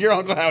 you're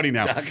Uncle Howdy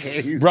now. Doc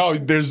Hayes. Bro,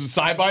 there's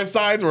side by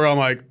sides where I'm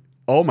like,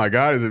 oh my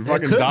god, is it It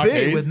fucking could Doc be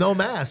Hayes? with no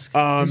mask.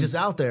 He's just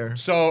out there.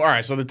 So all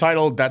right, so the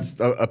title that's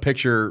a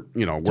picture, Do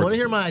you want to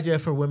hear my idea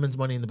for women's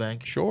Money in the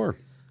Bank? Sure.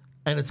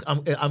 And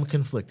I'm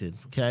conflicted,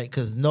 okay?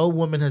 Because no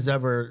woman has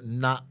ever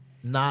not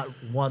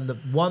won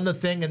the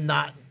thing and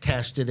not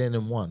cashed it in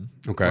and won.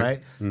 Okay.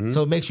 Right?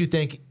 So it makes you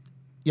think,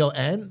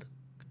 and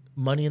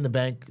Money in the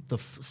Bank, the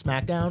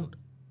SmackDown,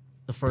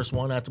 the first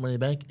one after Money in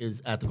the Bank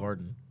is at the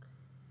Garden.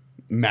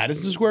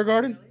 Madison Square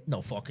Garden?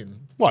 No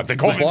fucking. What? They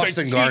called it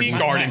Boston the Garden. TD My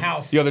Garden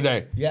house. the other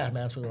day. Yeah,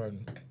 Madison Square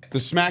Garden. The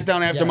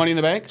SmackDown after Yes. Money in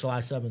the Bank? July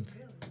 7th.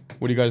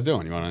 What are you guys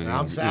doing? You want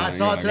to? I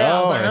saw it today.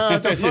 I was like, oh,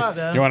 what the fuck,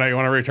 man? You want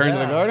to return to the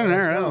Yeah, Garden? All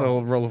let's right, a go.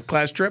 little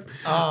class trip.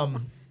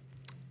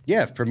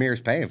 Yeah, if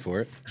Premier's paying for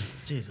it.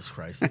 Jesus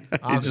Christ.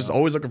 He's just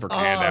always looking for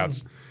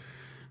handouts.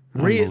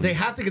 Rhea, they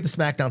have to get the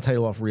SmackDown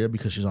title off Rhea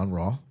because she's on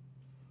Raw.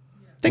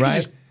 They right? can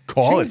just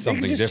call Change- it they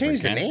something can just different.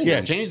 change the can't they? name.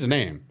 Yeah, change the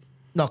name.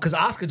 No, because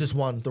Asuka just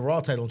won the Raw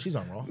title and she's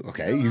on Raw.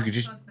 Okay, you could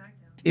just.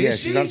 Is Yeah, she?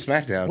 she's on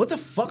SmackDown. What the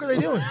fuck are they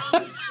doing?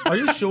 Are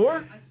you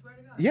sure?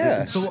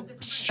 Yeah. So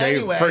Shay,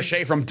 anyway, first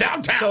Shay from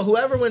downtown. so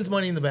whoever wins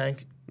Money in the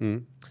Bank,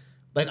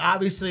 like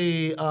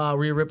obviously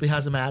Rhea Ripley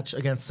has a match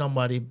against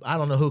somebody. I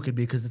don't know who it could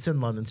be because it's in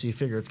London, so you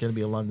figure it's going to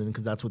be in London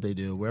because that's what they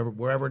do.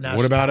 Wherever now.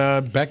 What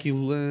about Becky?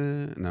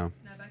 No. No,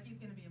 Becky's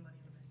gonna be a Money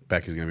in the Bank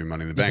Becky's going to be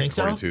Money in the Bank, think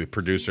so? according to the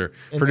producer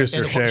in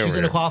Shay she's over in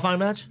a here. qualifying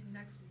match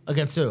next week.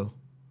 against who?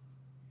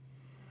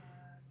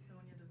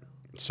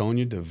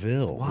 Sonya Deville.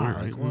 Sonya Deville. Wow, All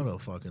right. like what a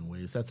fucking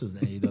waste. That's just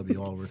an AEW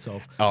all over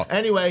itself. Oh,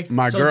 Anyway,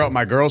 my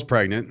so- girl's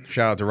pregnant.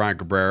 Shout out to Ryan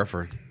Cabrera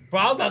for Bro,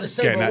 I was about to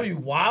say, Getting bro, that- were you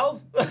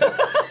wild?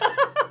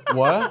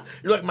 what?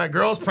 You're like, my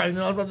girl's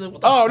pregnant. I was about to.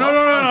 What the Oh fuck?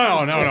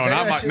 no, Say not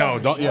that my shit no,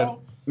 on don't the yeah.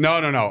 show?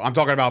 No. I'm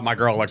talking about my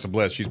girl Alexa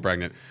Bliss. She's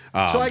pregnant.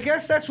 So I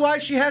guess that's why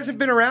she hasn't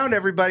been around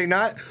everybody.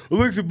 Not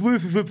Alexa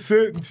Bliss is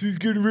upset and she's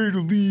getting ready to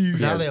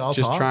leave. Now they all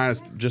just talk? trying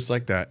to just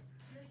like that.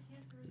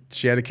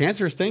 She had a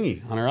cancerous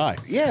thingy on her eye.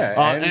 Yeah,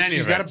 in and any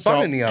she's event, got a so-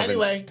 bun in the oven.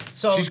 Anyway,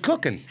 so She's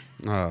cooking.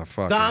 Oh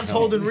fuck. Dom's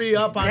holding Rhea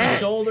up on his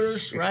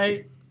shoulders,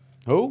 right?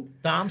 Who?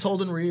 Dom's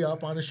holding Rhea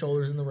up on his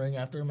shoulders in the ring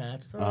after a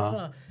match.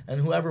 Uh-huh. And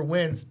whoever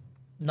wins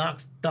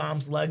knocks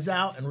Dom's legs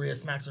out, and Rhea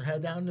smacks her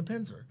head down and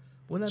pins her.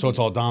 Wouldn't that So be- it's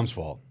all Dom's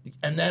fault.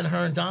 and then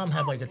her and Dom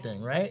have like a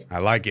thing, right? I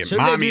like it.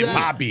 Shouldn't they Mommy do and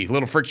that? Poppy.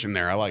 Little friction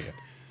there. I like it.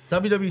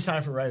 WWE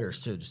signed for writers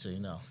too, just so you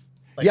know.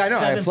 Like Yeah, I know,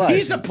 I applied.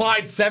 He's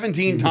applied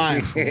 17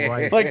 times.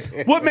 Christ.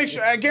 Like, what makes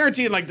you, I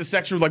guarantee in like the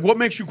section, like, what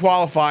makes you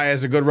qualify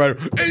as a good writer?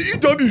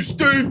 AEW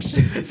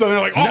stinks. So they're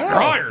like, oh, you're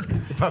hired.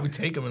 They'd probably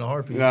take him in a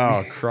heartbeat.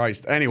 Oh,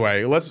 Christ.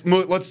 Anyway, let's Now,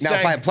 say.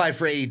 if I applied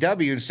for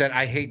AEW and said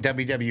I hate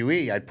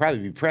WWE, I'd probably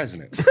be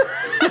president.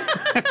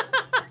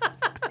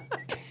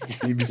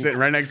 You'd be sitting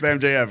right next to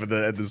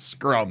MJF at the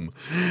scrum.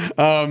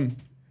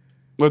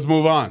 Let's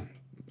move on.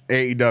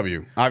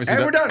 AEW. Obviously,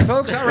 And we're done,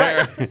 folks. All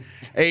right.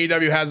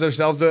 AEW has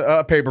themselves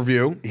a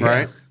pay-per-view,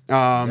 right?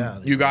 Yeah,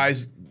 they You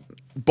guys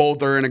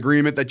both are in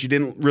agreement that you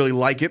didn't really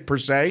like it per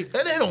se.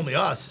 It ain't only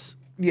us.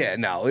 Yeah,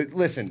 no.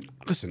 Listen,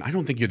 Listen, I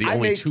don't think you're the I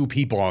only make- two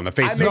people on the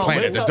face I of the make-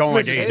 planet it's that a- don't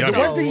like listen, it's the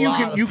a- AEW. one thing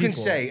lot of you can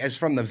people. say is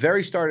from the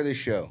very start of this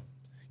show.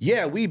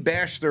 Yeah, we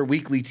bash their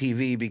weekly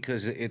TV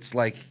because it's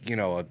like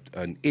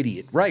an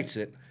idiot writes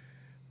it,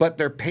 but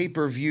their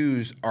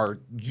pay-per-views are say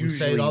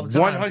usually it all the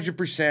time.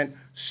 100%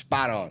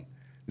 spot on.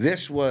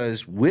 This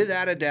was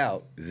without a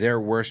doubt their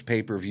worst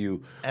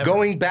pay-per-view. Ever.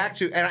 Going back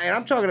to and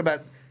I'm talking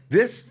about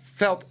this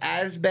felt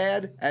as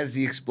bad as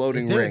the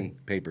Exploding It did. Ring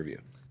pay-per-view.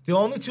 The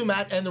only two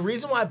match, and the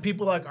reason why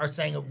people are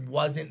saying it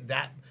wasn't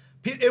that,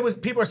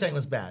 people are saying it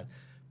was bad,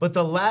 but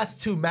the last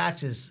two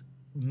matches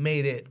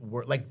made it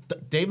work. Like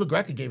Dave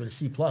LaGreca gave it a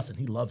C+, and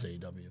he loves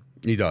AEW.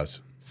 He does.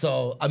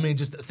 So I mean,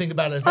 just think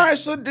about it as All right,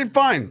 so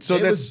fine. So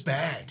it that's was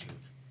bad, dude.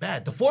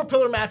 bad. The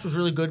 4-pillar match was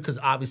really good because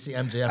obviously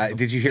MJF.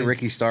 Did you hear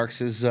Ricky Starks'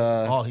 he's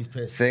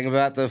pissed. thing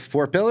about the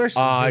 4 pillars?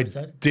 I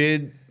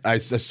did. I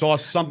saw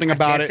something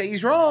about Can't it. say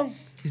he's wrong.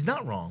 He's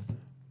not wrong.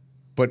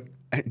 But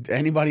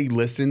anybody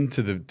listen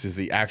to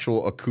the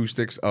actual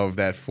acoustics of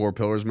that 4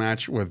 pillars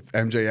match with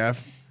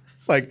MJF?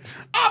 Like,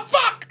 oh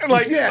fuck!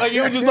 Like he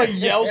would just like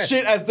yell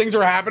shit as things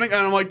are happening,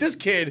 and I'm like, this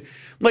kid,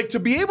 like to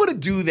be able to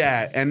do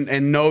that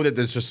and know that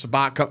there's a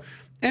spot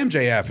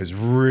MJF is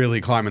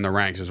really climbing the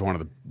ranks as one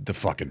of the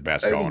fucking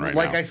best going right now.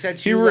 Like I said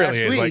to you last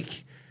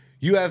week,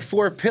 you have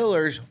 4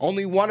 pillars.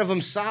 Only one of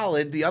them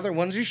solid. The other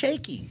ones are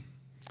shaky.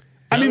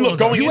 I mean, look,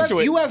 going into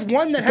it, you have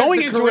one that has going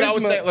the into charisma. it. I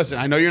would say, listen,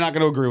 I know you're not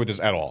going to agree with this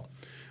at all,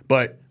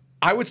 but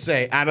I would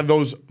say out of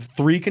those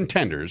 3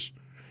 contenders,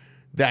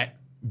 that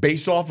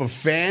based off of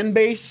fan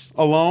base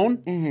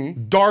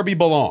alone, Darby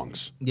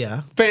belongs.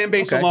 Yeah. Fan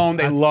base alone,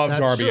 they love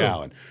Darby true.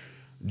 Allin.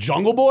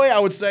 Jungle Boy, I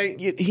would say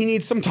he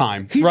needs some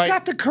time. He's right?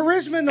 got the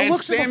charisma and the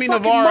looks Sammy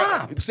of a fucking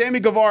mop. Sammy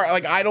Guevara,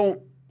 like I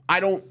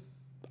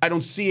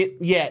don't see it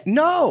yet.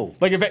 No.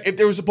 Like if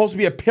there was supposed to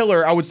be a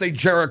pillar, I would say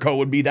Jericho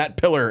would be that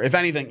pillar. If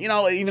anything,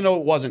 even though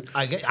it wasn't.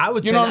 I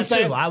would you say know that what I'm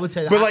saying? too. I would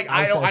say that. But like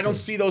I don't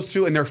see those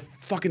two, and they're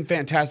fucking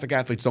fantastic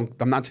athletes. I'm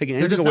not taking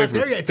anything just away not from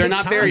there them. yet. It They're takes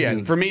not there time, yet.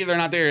 dude. For me, they're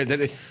not there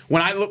yet.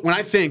 When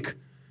I think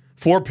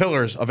 4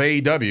 pillars of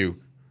AEW,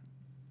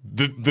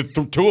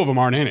 the 2 of them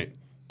aren't in it.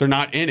 They're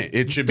not in it.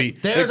 It should be.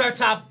 There's our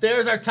top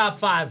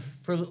 5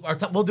 for our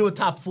top. We'll do a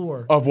top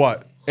 4 of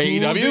what? Who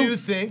AEW? do you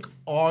think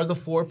are the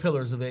 4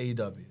 pillars of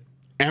AEW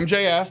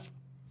MJF,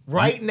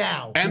 right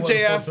now? Who are the 4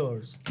 MJF,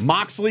 pillars?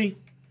 Moxley,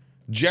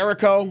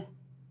 Jericho,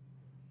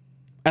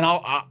 and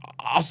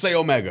I'll say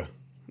Omega.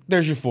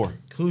 There's your 4.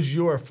 Who's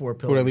your 4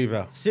 pillars? Who'd I leave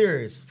out?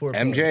 Serious 4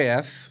 pillars.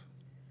 MJF,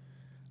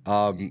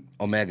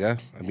 Omega.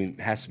 I mean,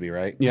 it has to be,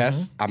 right?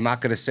 Yes. I'm not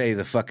going to say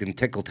the fucking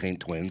Tickle Taint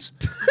twins.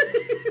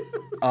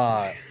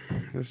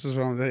 This is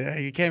what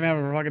you can't have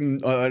a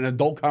fucking an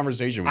adult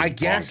conversation with I this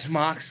guess punk.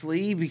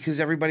 Moxley,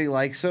 because everybody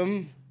likes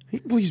him.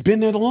 He's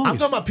been there the longest. I'm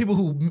talking about people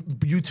who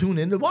you tune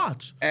in to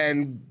watch.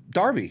 And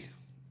Darby.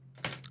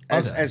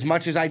 As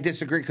much as I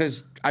disagree,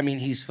 because I mean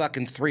he's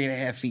fucking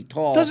 3.5 feet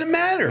tall. Doesn't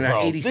matter, and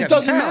bro. 87 It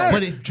doesn't pounds. matter.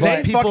 But it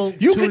draws people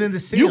you tune can, in to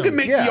see You him. can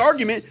make Yeah. the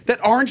argument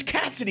that Orange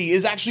Cassidy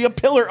is actually a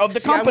pillar of the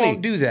See, company. I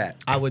won't do that.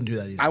 I wouldn't do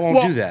that either. I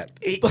won't do that.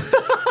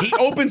 He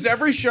opens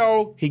every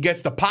show. He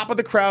gets the pop of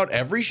the crowd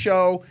every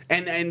show,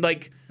 and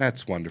like.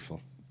 That's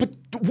wonderful. But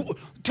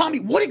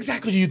Tommy, what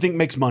exactly do you think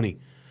makes money?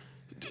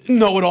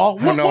 Know it all.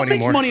 I don't know what makes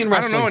anymore. money in I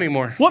don't wrestling? know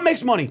anymore. What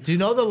makes money? Do you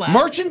know the last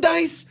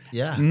merchandise?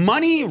 Yeah.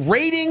 Money,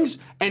 ratings,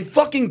 and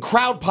fucking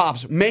crowd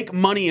pops make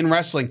money in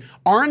wrestling.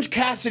 Orange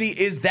Cassidy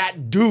is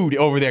that dude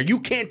over there. You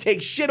can't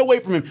take shit away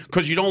from him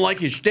because you don't like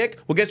his shtick.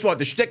 Well, guess what?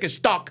 The shtick is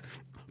stuck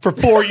for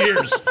 4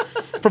 years.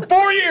 For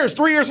 4 years,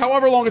 3 years,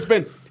 however long it's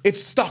been.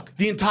 It's stuck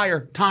the entire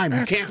time.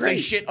 That's you can't say great.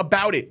 shit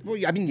about it. Well,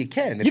 I mean, you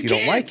can if you don't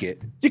can't. like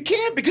it. You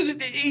can't because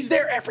he's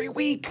there every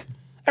week.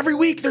 Every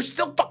week, they're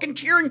still fucking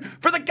cheering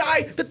for the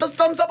guy that does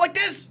thumbs up like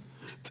this.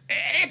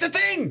 It's a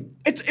thing.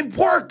 It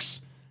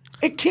works.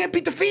 It can't be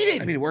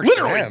defeated. I mean, it works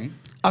Literally. for him.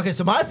 Okay,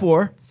 so my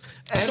 4.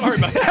 Sorry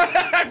about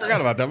that. I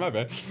forgot about that. My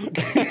bad.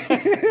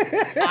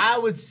 I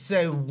would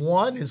say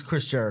 1 is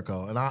Chris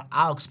Jericho, and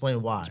I'll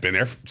explain why. Been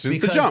there since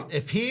Because the jump.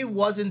 if he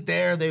wasn't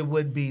there, they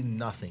would be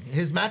nothing.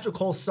 His match with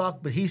Cole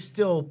sucked, but he's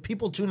still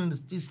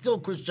he's still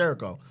Chris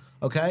Jericho.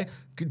 Okay,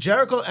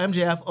 Jericho,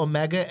 MJF,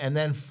 Omega, and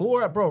then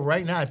 4, bro.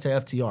 Right now, I'd say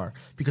FTR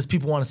because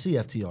people want to see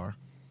FTR.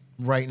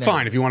 Right now,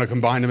 Fine, if you want to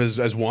combine them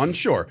as one,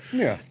 sure.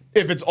 Yeah.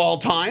 If it's all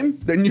time,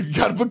 then you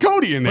got to put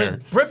Cody in there.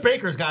 But Britt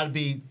Baker's got to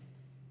be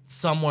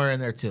somewhere in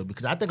there too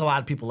because I think a lot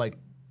of people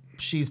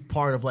she's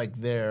part of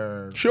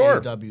their Sure.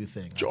 AEW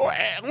thing. Sure.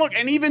 And look,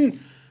 and even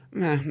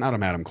not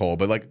a Adam Cole,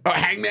 but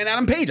Hangman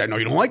Adam Page. I know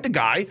you don't like the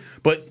guy,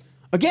 but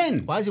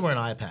again, Why is he wearing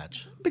an eye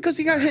patch? because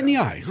he got hit in the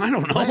eye. I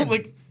don't know.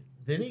 When?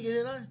 Did he get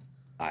in there?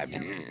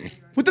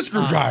 With the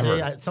screwdriver.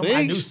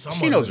 I knew someone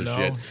she knows would her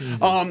know. shit.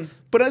 Jesus.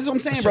 But as I'm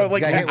saying, bro,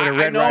 Got hit with a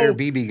Red Ryder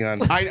BB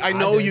gun. I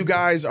know you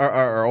guys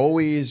are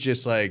always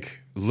just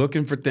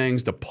looking for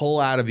things to pull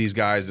out of these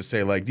guys to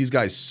say these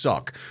guys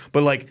suck.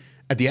 But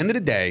at the end of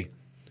the day,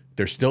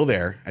 they're still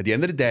there. At the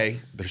end of the day,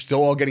 they're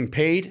still all getting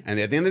paid. And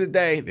at the end of the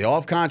day, they all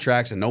have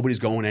contracts and nobody's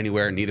going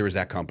anywhere, and neither is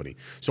that company.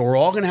 So we're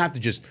all going to have to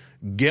just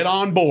get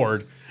on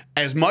board.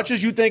 As much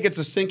as you think it's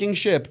a sinking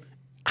ship,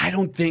 I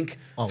don't think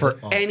for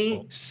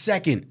any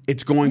second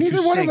it's going to Neither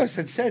sink. one of us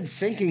had said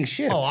sinking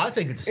ship. Oh, I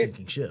think it's a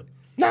sinking ship.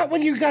 Not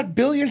when you got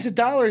billions of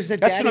dollars that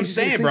That's what I'm daddies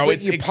saying, think bro. that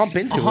It's you pump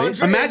into it.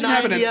 100 Imagine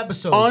having an 190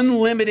 episodes.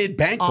 unlimited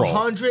bankroll.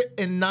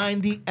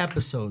 190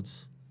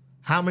 episodes.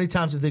 How many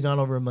times have they gone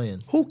over 1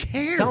 million? Who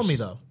cares? Tell me,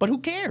 though. But who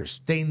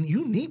cares?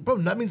 You need, bro.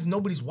 That means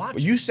nobody's watching.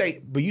 But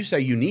you say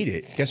you need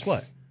it. Guess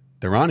what?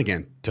 They're on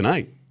again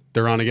tonight.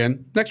 They're on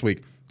again next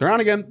week. They're on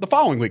again the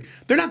following week.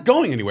 They're not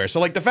going anywhere. So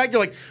like the fact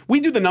you're like, we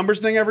do the numbers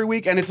thing every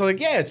week, and it's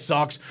like, yeah, it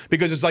sucks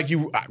because it's like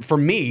for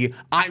me,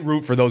 I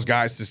root for those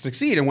guys to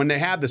succeed. And when they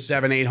have the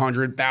 700,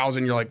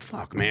 800,000, you're like,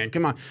 fuck, man,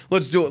 come on,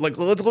 let's do it. Like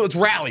let's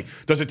rally.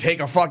 Does it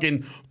take a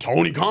fucking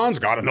Tony Khan's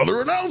got another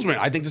announcement?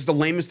 I think this is the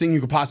lamest thing you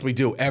could possibly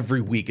do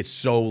every week. It's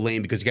so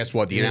lame because guess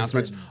what? The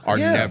announcements are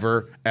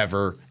never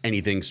ever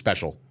anything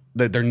special.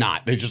 They're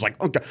not. They're just like,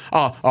 okay,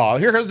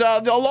 here's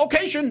the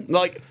location.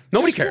 Like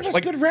nobody cares. Give us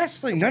like good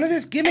wrestling. None of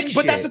this gimmick shit.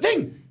 But that's the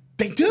thing.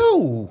 They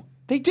do.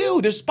 They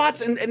do. There's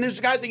spots and there's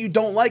guys that you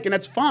don't like, and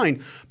that's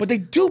fine. But they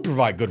do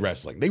provide good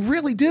wrestling. They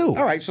really do.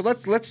 All right, so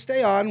let's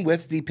stay on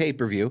with the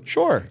pay-per-view.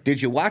 Sure.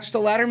 Did you watch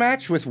the ladder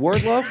match with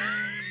Wardlow?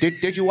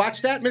 Did you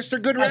watch that,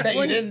 Mr. Good Wrestling?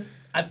 I bet you didn't.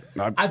 I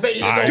bet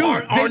you didn't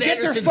know Arn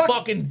Anderson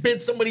fucking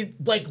bit somebody,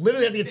 like,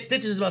 literally had to get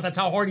stitches in his mouth. That's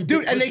how hard he bit.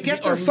 Dude, and they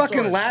get their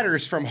fucking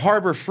ladders from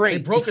Harbor Freight.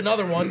 They broke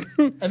another one,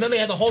 and then they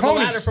had to hold Tony,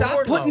 the ladder from stop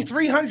Wardlow. putting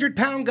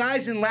 300-pound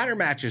guys in ladder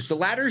matches. The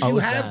ladders you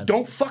have bad.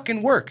 don't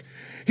fucking work.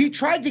 He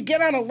tried to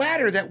get on a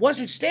ladder that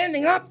wasn't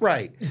standing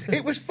upright.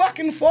 It was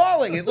fucking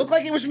falling. It looked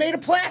like it was made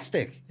of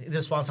plastic.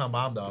 This Swanton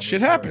bomb, though.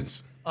 Shit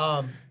happens.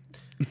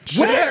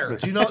 Where?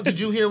 Did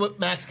you hear what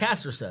Max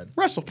Caster said?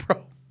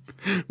 WrestlePro.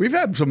 We've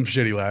had some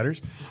shitty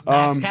ladders.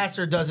 Max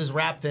Caster does his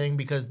rap thing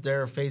because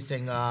they're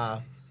facing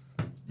House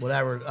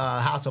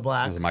of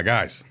Black. Those are my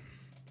guys.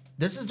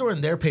 This is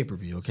during their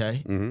pay-per-view,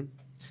 okay? Mm-hmm.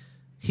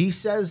 He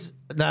says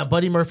that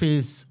Buddy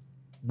Murphy's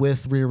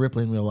with Rhea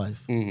Ripley in real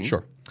life. Mm-hmm.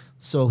 Sure.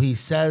 So he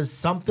says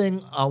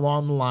something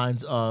along the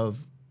lines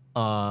of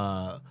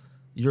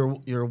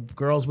your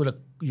girls with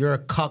you're a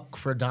cuck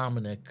for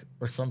Dominic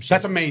or some shit.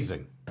 That's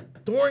amazing.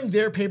 During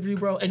their pay-per-view,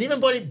 bro. And even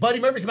Buddy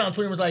Murphy came out on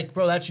Twitter and was like,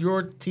 bro, that's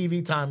your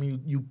TV time.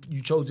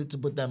 You chose it to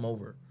put them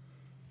over.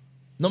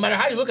 No matter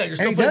how you look at it, you're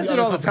still And he putting does it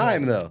all the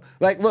time, though.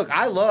 Like, look,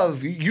 I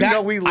love we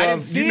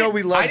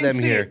love them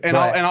here. And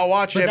I'll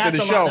watch it after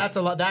the show.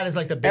 That is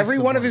like the best. Every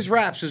one of his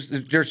raps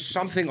there's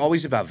something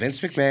always about Vince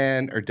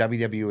McMahon or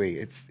WWE.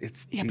 It's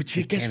but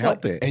you guess can't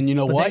what? help it. And you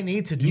know But what? they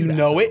need to do you that,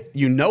 know though. it.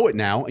 You know it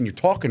now, and you're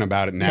talking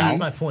about it now. That's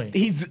my point.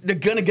 They're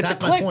gonna get That's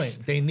the my clicks.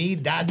 point. They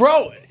need that,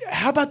 Bro,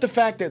 how about the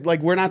fact that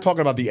like we're not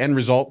talking about the end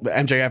result?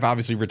 MJF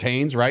obviously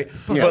retains, right?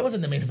 But that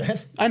wasn't the main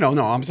event. I know,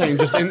 no, I'm saying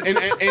just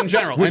in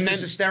general. Which and is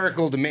then,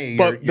 hysterical to me.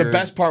 but the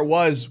best part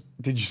was,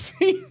 did you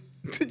see?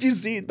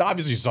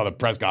 Obviously, you saw the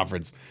press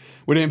conference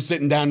with him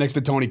sitting down next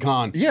to Tony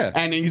Khan. Yeah.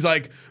 And he's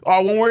like,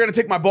 oh, when we're going to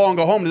take my ball and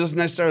go home, it doesn't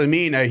necessarily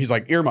mean he's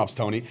like, earmuffs,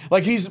 Tony.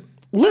 Like, he's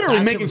literally That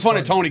shit making was fun funny.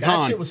 of Tony That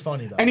Khan. shit was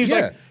funny, though. And he's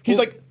Yeah.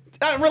 like,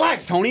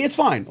 relax, Tony, it's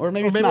fine. Or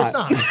maybe, maybe it's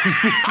not. not.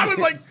 I was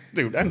like,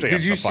 dude, MJF's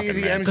Did you the see fucking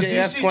the man. Because you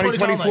MJF see Tony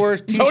Khan, 2024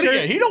 like, T-shirt?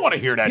 Tony, he don't want to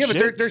hear that Yeah,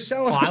 shit. but they're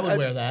selling. Oh, I would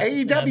wear that.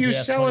 AEW is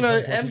MJF selling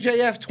a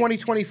 2024 MJF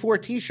 2024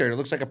 T-shirt. It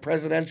looks like a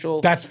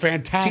presidential. That's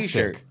fantastic.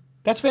 T-shirt.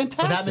 That's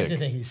fantastic. But that makes me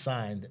think he's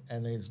signed,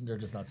 and they're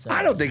just not selling.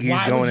 I don't think he's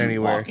Why going would you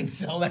anywhere. Fucking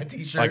sell that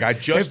T-shirt. Like I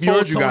just if you're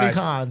told you Tony guys.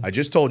 Khan. I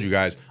just told you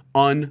guys,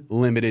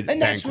 unlimited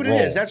And that's what it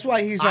bankroll. is. That's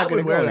why he's I not going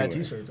would to wear go that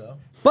anywhere. T-shirt though.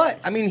 But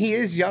I mean, he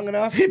is young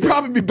enough. He'd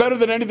probably be better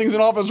than anything's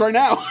in office right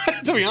now.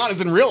 To be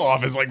honest, in real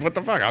office, like what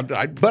the fuck?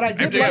 But I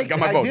did MJF got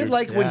my vote, dude.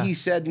 like Yeah. when he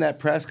said in that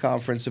press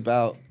conference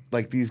about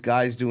like these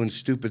guys doing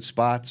stupid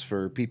spots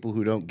for people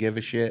who don't give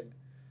a shit.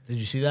 Did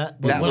you see that?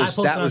 That When I was-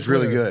 posted that on was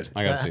really Twitter, good.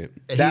 I gotta see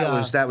it.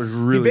 That was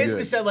really He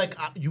basically good. said like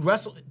you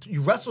wrestle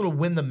to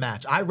win the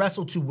match. I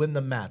wrestle to win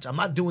the match. I'm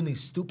not doing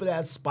these stupid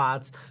ass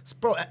spots.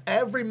 Bro,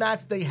 every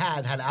match they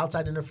had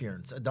outside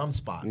interference, a dumb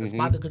spot, a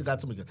spot that could have got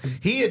somebody good.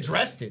 He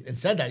addressed it and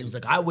said that he was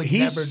like, I would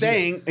never. He's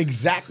saying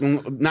exactly,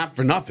 not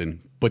for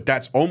nothing, but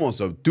that's almost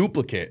a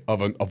duplicate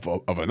of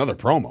another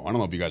promo. I don't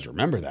know if you guys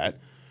remember that.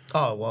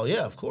 Oh well,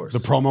 yeah, of course. The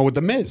promo with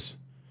the Miz.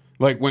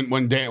 Like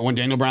when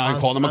Daniel Bryan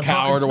On- called him a on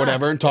coward Talking or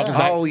whatever and talking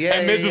Smack. smack. Oh, yeah,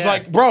 And Miz yeah, was yeah.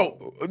 like,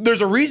 bro,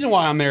 there's a reason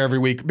why I'm there every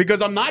week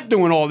because I'm not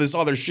doing all this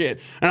other shit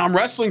and I'm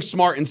wrestling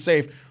smart and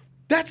safe.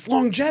 That's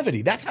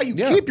longevity. That's how you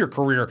keep your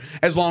career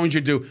as long as you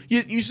do.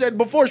 You said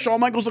before Shawn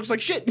Michaels looks like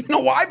shit. You know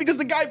why? Because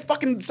the guy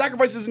fucking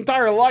sacrificed his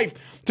entire life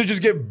to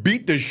just get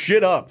beat the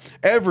shit up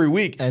every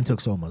week. and took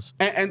somas.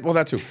 And well,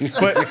 that too.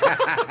 But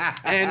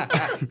and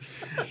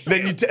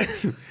then you take.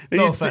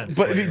 No offense,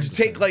 But but- you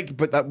take like,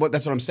 but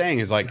that's what I'm saying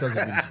is like,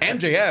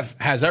 MJF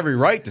has every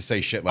right to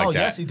say shit like Oh, that.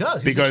 yes, he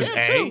does. He's a Because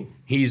champ, too.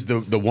 he's the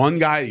one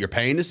guy that you're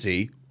paying to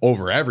see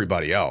over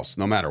everybody else,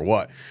 no matter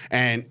what.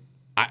 And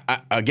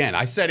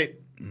I said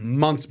it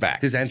months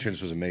back. His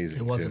entrance was amazing.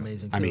 It was too.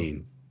 amazing. Too. I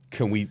mean,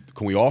 can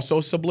we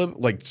also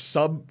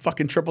sub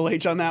fucking Triple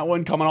H on that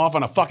one, coming off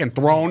on a fucking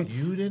throne?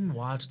 you didn't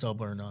watch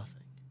Double or Nothing,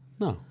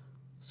 No,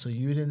 so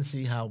you didn't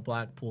see how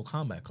Blackpool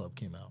Combat Club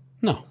came out.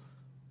 no.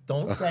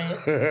 Don't say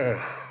it.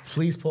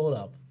 Please pull it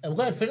up. And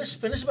go ahead, finish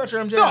about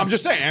your MJF. No, I'm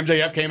just saying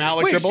MJF came out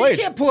like Wait, Triple she H.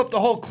 can't pull up the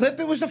whole clip.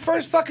 It was the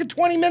first fucking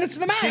 20 minutes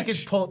of the match. She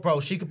could pull,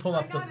 bro. She could pull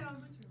up the. got it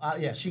on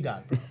YouTube. Yeah, she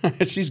got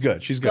it. She's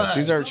good. She's Go good. ahead.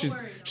 She's Don't she's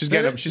worry. she's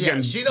getting she's Yeah,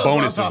 getting she knows what I'm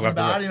bonuses talking left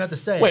about. I and don't even right. have to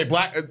say it.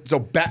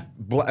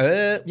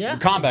 Wait, Yeah,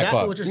 Combat exactly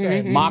Club. what you're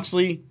saying.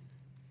 Moxley,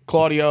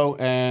 Claudio,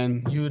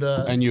 and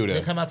Yuta. and Yuta.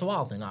 They come out to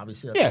Wild Thing,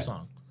 obviously. That's Yeah. the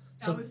song.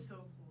 That So was so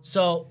cool.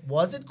 So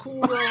was it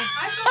cool though?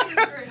 I thought it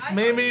was great.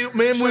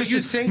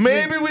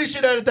 Maybe we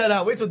should edit that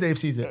out. Wait till Dave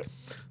sees it.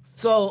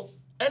 So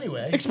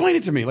anyway, Explain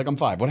it to me like I'm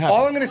 5. What happened?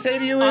 All I'm going to say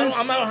to you is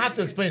I don't have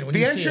to explain it. When the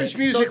you see entrance it.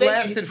 music So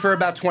lasted for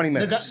about 20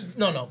 minutes.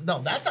 No,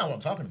 that's not what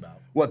I'm talking about.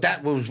 Well,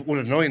 that was what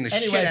annoying the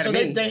shit Anyway, out so of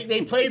me.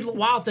 they played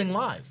Wild Thing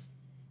live.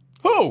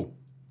 Who?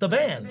 The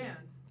band.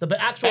 The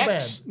actual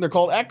X? band. They're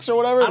called X or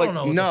whatever? I don't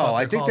know. What the No, fuck I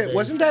they're think called, that Dave.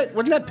 wasn't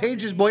that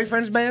Paige's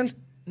boyfriend's band?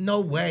 No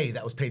way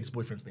that was Paige's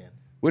boyfriend's band.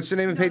 What's the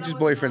name of Paige's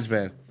boyfriend's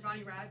band?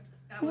 Ronnie Rad.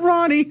 That was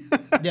Ronnie.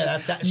 Yeah,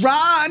 that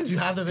Ron, do you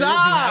have the video?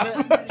 stop. Do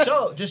you have it?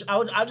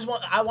 Show.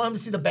 I want him to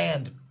see the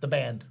band. The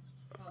band.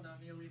 Hold on,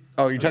 the Elite.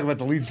 Oh, you're talking about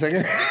the lead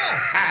singer?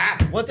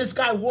 What this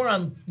guy wore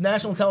on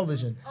national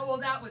television. Oh, well,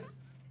 that was.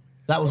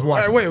 That was All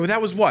what. right, wait,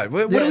 that was what?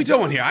 What Yeah, are we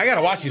doing here? I got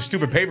to watch these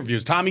stupid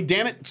pay-per-views. Tommy,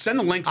 damn it, send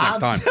the links next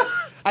time.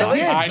 I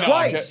did I know,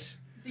 twice.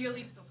 The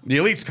Elite still. The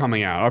Elite's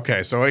coming out.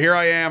 Okay, so here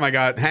I am. I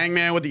got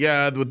Hangman with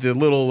the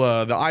little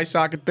the eye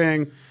socket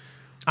thing.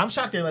 I'm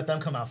shocked they let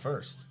them come out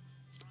first.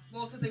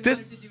 Well, because they This-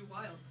 wanted to do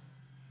Wild.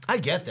 I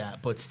get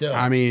that, but still.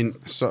 I mean,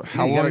 so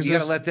how You long gotta, is you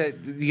this? gotta let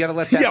that. You gotta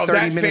let that Yo, 30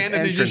 that minutes fan that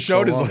they entrance just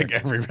showed go is longer. like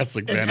every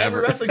wrestling it's fan every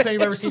ever. wrestling fan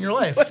you've ever seen in your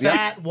life.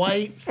 Fat,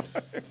 white.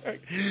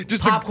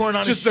 Just popcorn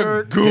on his just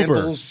shirt. a goober.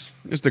 Pimples.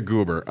 Just a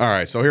goober. All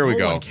right, so here we No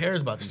go. one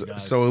cares about these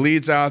guys. So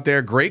Elite's out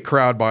there. Great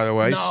crowd, by the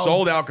way. No.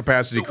 Sold out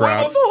capacity what crowd.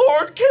 about the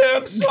hard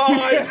cam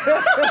side?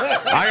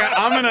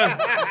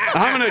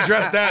 I'm gonna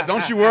address that.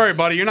 Don't you worry,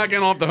 buddy. You're not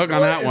getting off the hook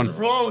on that What is one.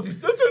 wrong with these?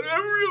 That's at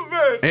every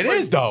event. It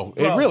is though.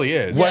 Bro. It really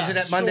is. Yeah. Was it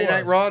at Monday sure.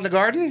 Night Raw in the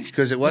Garden?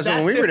 Because it wasn't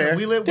That's when we were there.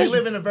 different. We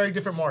live in a very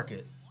different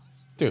market.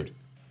 Dude.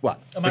 What?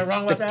 Am I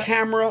wrong The about that?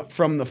 camera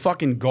from the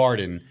fucking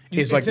garden is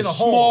It's like in a a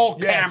hole. small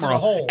Yeah, it's in camera, a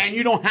hole. and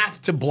you don't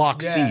have to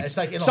block Yeah, seats. it's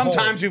like in a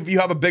Sometimes hole. if you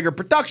have a bigger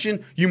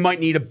production, you might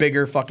need a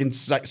bigger fucking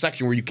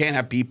section where you can't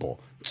have people.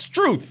 It's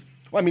truth.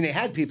 Well, I mean, they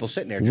had people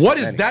sitting there. just What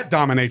like is any. that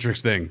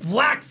dominatrix thing?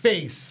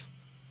 Blackface.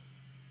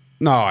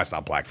 No, that's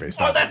not blackface.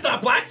 Oh, that's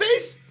not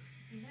blackface?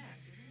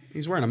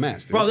 He's wearing a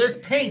mask, dude. Bro, there's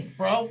paint,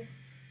 bro.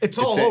 It's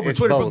all It's- over it's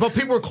Twitter, both. but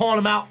people were calling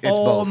him out It's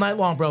all both. night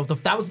long, bro.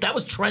 That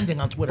was trending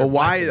on Twitter. But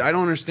why? Blackface. I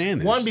don't understand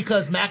this. One,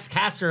 because Max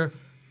Caster,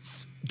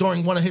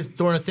 during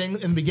a thing in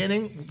the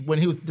beginning when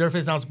he was their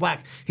face now it's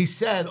black, he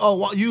said, "Oh,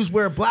 well, you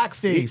wear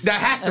blackface." that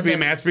has to And be a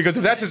then- mask because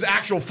if that's his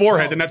actual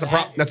forehead, then that's a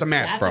mask,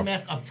 That's bro. a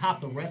mask up top.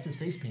 The rest is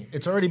face paint.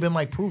 It's already been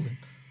like proven.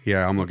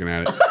 Yeah, I'm looking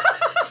at it.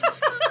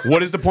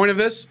 What is the point of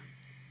this?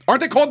 Aren't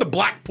they called the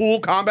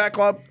Blackpool Combat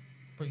Club?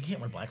 But you can't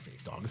wear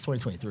blackface, dog. It's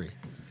 2023.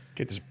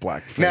 Get this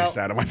black Now, face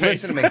out of my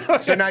face. listen to me.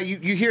 So now you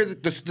hear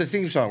the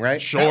theme song, right?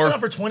 That went on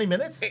for 20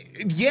 minutes.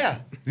 Yeah.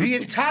 The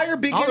entire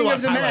beginning watch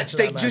of the highlights match, of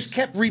they that just match.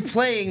 kept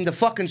replaying the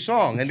fucking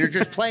song, and they're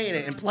just playing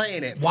it and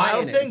playing it. Wild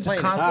playing it, thing, and just playing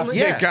it. constantly?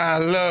 Yeah. Nick, I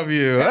love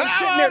you. I'm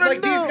sitting there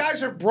like know. these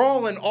guys are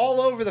brawling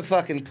all over the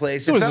fucking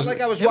place. It was felt this-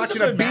 like I was it was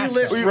watching a a good match,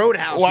 B-list though.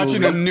 Roadhouse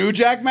Watching a movie. New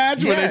Jack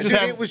match where Yeah, they just dude,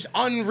 have. it was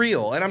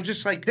unreal, and I'm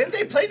just like, Didn't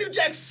they play New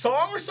Jack's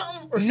song or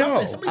something? Or no.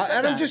 something? Somebody said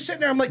And I'm that. just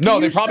sitting there. I'm like, No,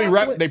 can they you probably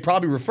stop they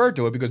probably referred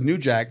to it because New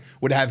Jack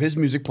would have his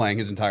music playing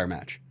his entire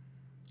match.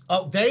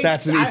 Oh,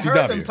 That's an I ECW.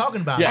 heard them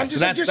talking about Yeah, it. I'm so just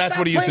that's- like, just that's stop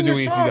what he used to playing do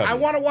in the song. ECW. I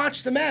want to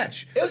watch the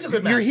match. It was a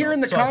good match, You're hearing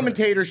though. the So I've heard.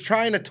 commentators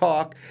trying to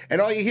talk,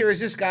 and all you hear is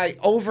this guy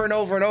over and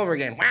over and over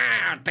again.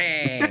 Wow,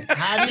 thing.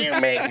 How do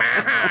You make my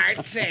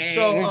heart sing.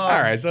 So, All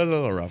right, so it's a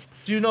little rough.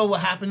 do you know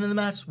what happened in the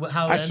match?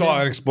 How it I saw an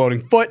ended?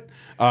 exploding foot.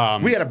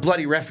 we had a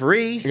bloody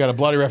referee. We got a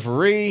bloody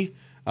referee.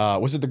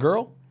 Was it the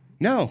girl?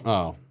 No.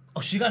 Oh. Oh,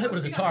 she got hit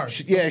with a guitar.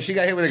 Yeah, she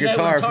got hit with a She got hit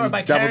guitar with from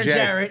by Double Karen Jack.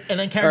 Jarrett, and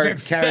then Or Karen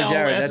Jarrett Karen fell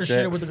Jarrett, after that's she hit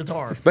it. her with the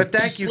guitar. But She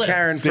thank you, slipped.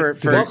 Karen, for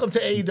Welcome to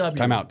AEW.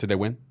 Time out. Did they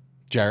win?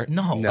 Jarrett?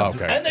 No. No.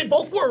 Okay. And they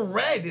both wore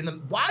red.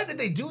 Why did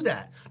they do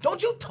that?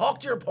 Don't you talk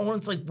to your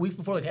opponents like weeks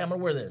before, like, hey, I'm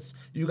going to wear this.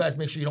 You guys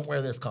make sure you don't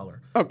wear this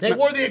color. Oh, They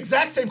wore the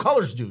exact same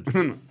colors, dude.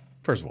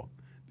 First of all,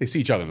 they see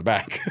each other in the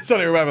back, so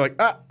they were probably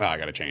like, I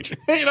gotta change.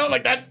 You know,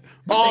 like that's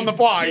on they the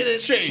fly.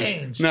 didn't Change.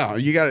 change. No,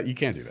 you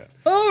can't do that.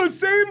 Oh,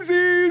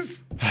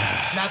 samesies.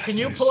 Now, can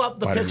you pull up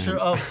the Spider-Man. picture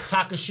of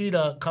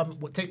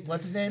Takashita?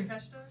 What's his name?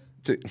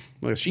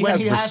 Look, she When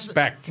has he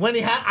respect.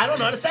 I don't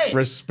know how to say it.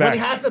 Respect. When he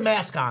has the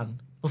mask on,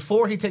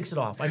 before he takes it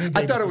off. I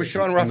I thought it was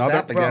Sean Ross Another-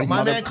 Sapp Bro, again.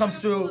 my man comes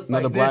through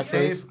Another like this, blackface.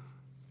 Dave.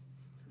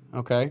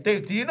 Okay.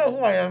 Dave, do you know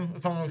who I am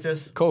if I'm like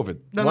this? COVID.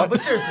 No, What?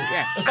 but seriously.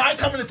 If I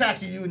come and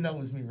attack you, you would know it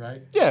was me,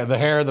 right? Yeah, the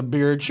hair, the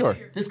beard, sure.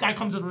 This guy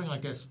comes to the ring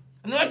like this.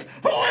 And they're like,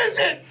 who is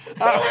it?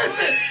 Who is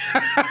it?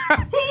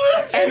 Who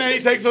is it? And then he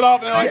takes it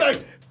off, and He's they're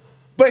like,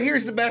 But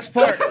here's the best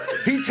part.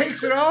 He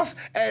takes it off,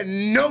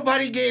 and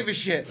nobody gave a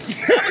shit.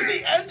 that was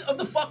the end of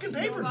the fucking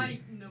pay-per-view.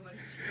 Nobody.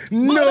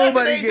 Nobody That's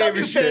an gave a AEW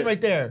fan shit.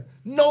 right there.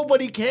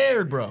 Nobody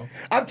cared, bro.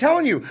 I'm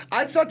telling you,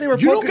 I thought they were.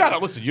 you don't poking- gotta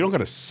listen. You don't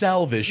gotta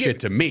sell this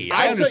shit to me. I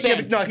thought- yeah, understand.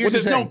 but no, when here's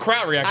there's the no thing.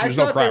 crowd reaction, I there's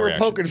no thought crowd they were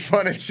reaction. poking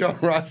fun at Sean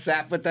Ross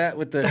Sapp with that,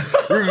 with the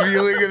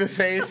revealing of the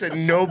face,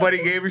 and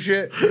nobody gave a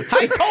shit.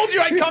 I told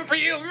you I'd come for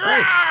you.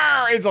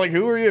 It's like,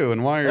 who are you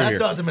and why are you That here?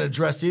 hasn't been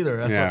addressed either.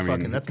 That's Yeah, not I mean,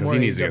 fucking. That's 'cause more he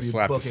needs to get AEW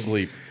slapped to booking.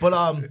 sleep.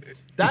 But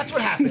that's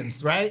what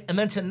happens, right? And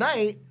then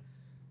tonight,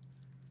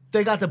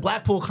 they got the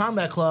Blackpool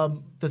Combat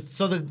Club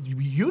So the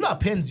Yuta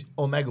pins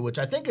Omega, which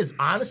I think is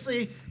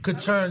honestly could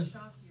turn,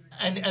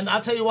 and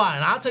I'll tell you why,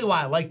 and I'll tell you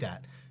why I like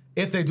that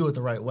if they do it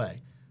the right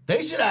way.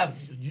 They should have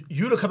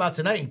Yuta come out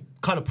tonight and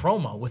cut a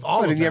promo with all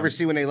of them. Did you ever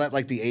see when they let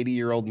like the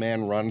 80-year-old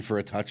man run for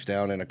a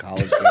touchdown in a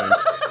college game?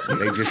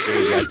 They just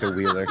gave that to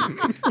Wheeler.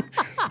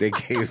 They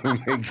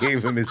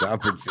gave him his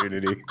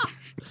opportunity.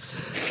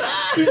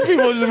 These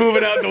people just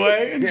moving out the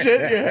way and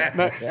shit.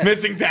 Yeah.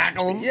 Missing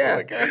tackles.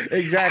 Yeah,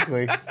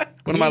 exactly.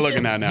 What am I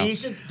looking at now? He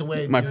should, the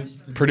way My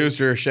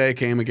producer Shay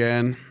came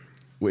again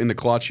in the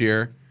clutch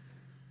here.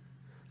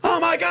 Oh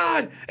my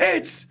God!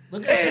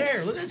 Look at his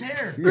hair. Look at his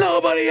hair.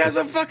 Nobody has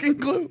a fucking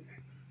clue.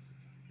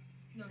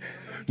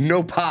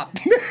 No pop.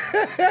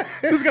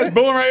 This guy's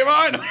booing right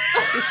behind him.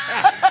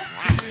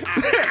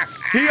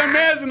 He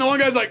unmasks and the one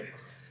guy's like,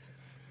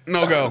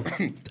 no go.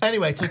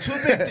 Anyway, so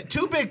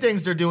two big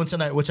things they're doing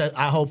tonight, which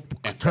I hope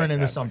turn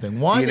into something.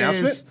 One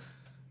is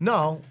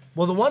no.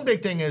 Well, the one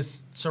big thing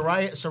is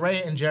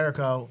Saraya and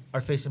Jericho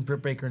are facing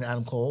Britt Baker and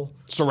Adam Cole.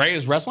 Saraya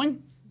is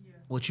wrestling?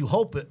 Which you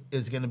hope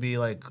is going to be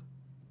like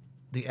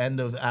the end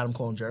of Adam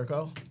Cole and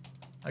Jericho,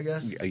 I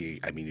guess.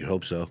 I mean, you'd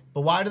hope so.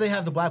 But why do they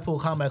have the Blackpool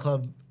Combat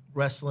Club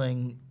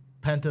wrestling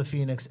Penta,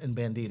 Phoenix, and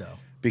Bandito?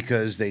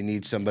 Because they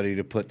need somebody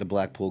to put the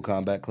Blackpool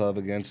Combat Club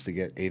against to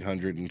get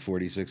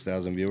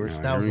 846,000 viewers.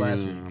 That was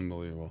last week.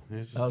 Unbelievable.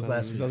 That was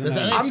last week. I'm just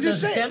saying.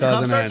 Does the Stanley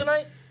Cup start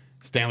tonight?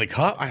 Stanley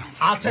Cup?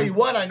 I'll tell you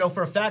what I know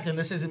for a fact, and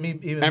this isn't me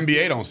even.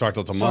 NBA don't start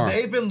till tomorrow. So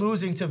they've been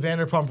losing to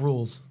Vanderpump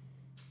Rules.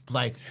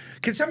 Like,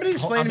 can somebody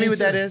explain to me what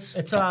that is?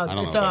 It's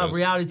a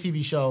reality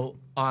TV show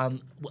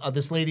on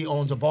this lady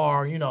owns a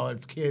bar. You know,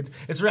 it's kids.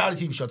 It's a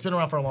reality TV show. It's been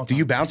around for a long time. Do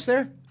you bounce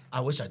there? I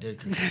wish I did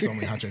because there's so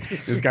many hot chicks.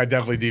 This guy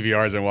definitely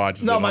DVRs and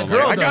watches. No, it. my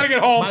girl. I gotta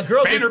get home. My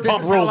girl.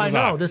 Vanderpump Rules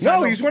is on.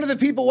 No, he's one of the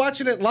people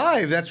watching it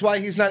live. That's why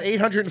he's not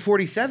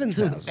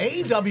 847,000.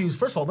 AEW's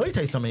first of all, let me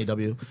tell you something.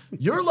 AEW,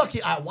 you're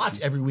lucky. I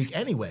watch every week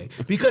anyway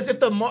because if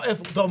the Mark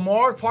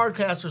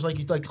podcasters, like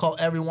you like to call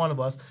every one of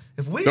us,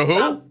 if we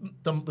stop,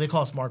 they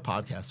call us Mark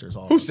podcasters.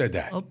 All Who said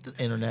that? The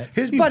internet.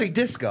 His buddy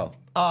Disco.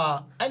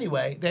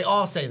 Anyway, they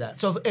all say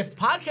that. So if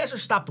podcasters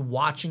stopped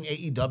watching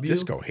AEW,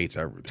 Disco hates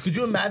everything. Could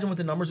you imagine what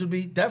the numbers would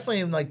be? Definitely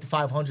in like the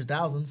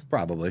 500,000s.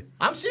 Probably.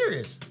 I'm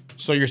serious.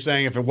 So you're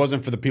saying if it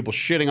wasn't for the people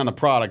shitting on the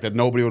product, that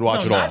nobody would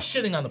watch it all? Not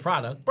shitting on the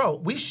product,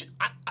 bro.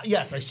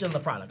 Yes, I shit on the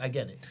product. I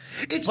get it.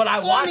 But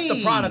I watch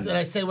the product and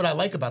I say what I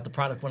like about the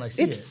product when I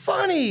see it. It's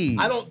funny.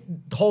 I don't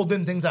hold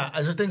in things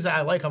there's things that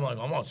I like. I'm like,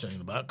 I'm not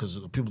saying about it because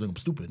people think I'm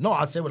stupid. No,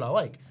 I say what I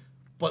like.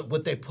 But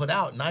what they put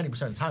out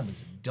 90% of the time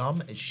is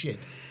dumb as shit.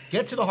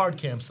 Get to the hard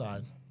cam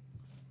side.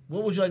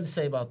 What would you like to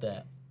say about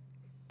that?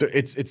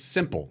 It's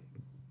simple.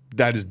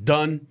 That is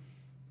done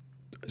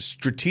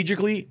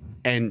strategically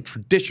and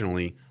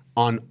traditionally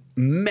on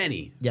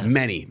many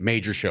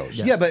major shows.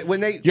 Yes. Yeah, but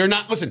when they...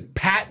 Listen,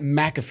 Pat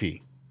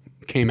McAfee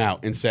came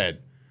out and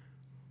said,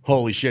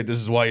 holy shit, this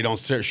is why you don't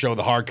show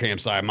the hard cam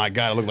side. My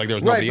God, it looked like there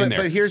was nobody in there.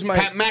 But here's my...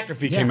 Pat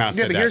McAfee came out and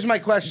said that. Here's my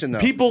question, though.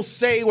 People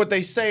say what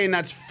they say, and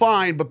that's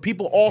fine, but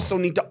people also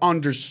need to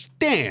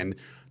understand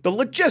the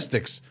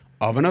logistics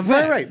of an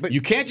event. Right, but you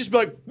can't just be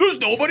like, there's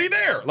nobody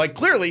there. Like,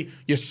 clearly,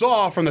 you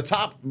saw from the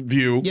top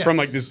view, from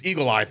like this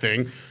eagle eye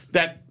thing,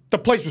 that the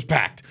place was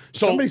packed.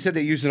 So somebody said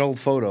they used an old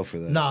photo for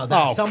that.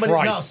 No,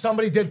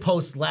 somebody did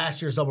post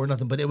last year's Double or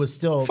Nothing, but it was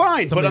still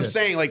fine. But I'm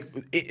saying, like,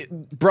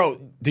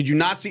 bro, did you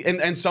not see?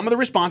 And some of the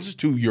responses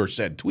to your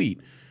said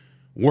tweet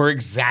were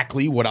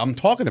exactly what I'm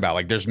talking about.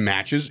 Like, there's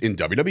matches in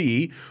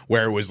WWE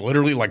where it was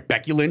literally like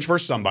Becky Lynch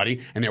versus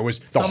somebody, and there was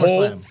the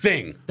whole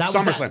thing.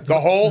 SummerSlam. The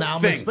whole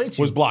thing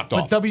was blocked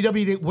off. But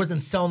WWE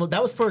wasn't selling.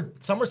 That was for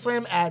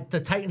SummerSlam at the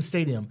Titan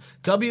Stadium.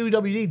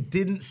 WWE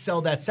didn't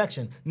sell that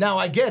section. Now,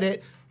 I get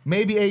it.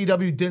 Maybe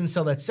AEW didn't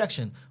sell that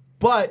section.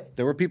 But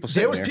there were people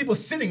sitting there. People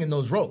sitting in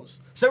those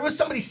rows. So there was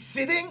somebody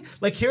sitting,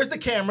 like here's the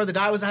camera. The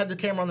guy had the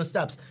camera on the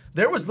steps.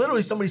 There was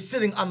literally somebody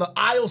sitting on the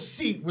aisle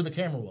seat where the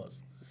camera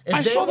was. If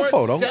I saw the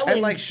photo.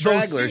 And like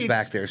stragglers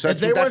back there. So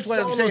that's why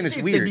I'm saying it's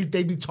weird.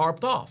 They'd be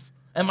tarped off.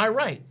 Am I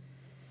right?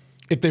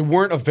 If they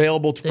weren't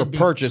available for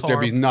purchase,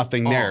 there'd be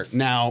nothing there.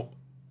 Now,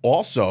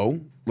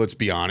 also, let's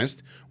be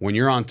honest, when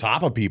you're on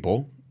top of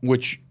people,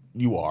 which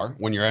you are,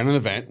 when you're at an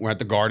event, we're at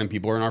the Garden,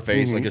 people are in our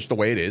face, like it's the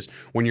way it is.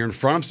 When you're in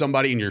front of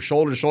somebody and you're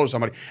shoulder to shoulder with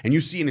somebody, and you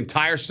see an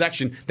entire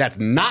section that's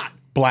not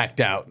blacked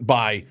out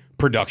by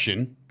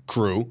production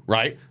crew,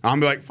 right? I'm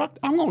gonna be like, fuck,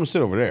 I'm going to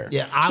sit over there.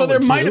 Yeah, so there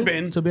might have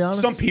been, to be honest,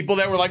 some people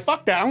that were like,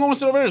 fuck that, I'm going to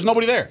sit over there. There's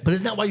nobody there. But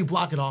isn't that why you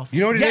block it off? You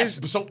know what it is?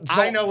 So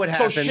I know what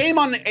happened. So shame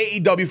on the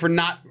AEW for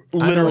not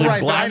literally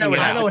blocking it out. I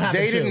know what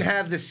happened. They didn't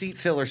have the seat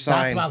filler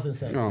sign. That's what I was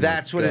going to say.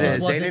 That's what it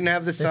is. They didn't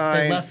have the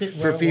sign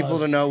for people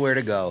to know where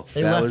to go.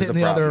 They left it in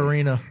the other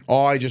arena.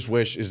 All I just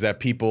wish is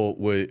that people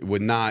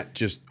would not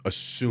just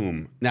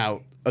assume.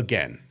 Now,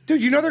 again,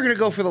 dude, you know they're going to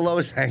go for the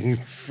lowest hanging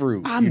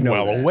fruit. I'm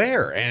well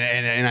aware,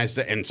 and I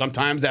say, and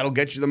sometimes that'll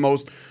get you the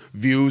most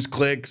views,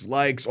 clicks,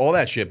 likes, all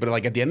that shit. But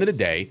like at the end of the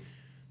day,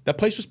 that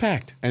place was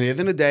packed. And at the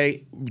end of the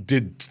day,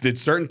 did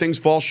certain things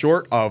fall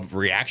short of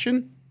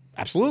reaction?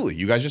 Absolutely.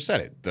 You guys just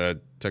said it.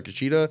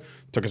 Takeshita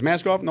took his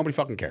mask off. Nobody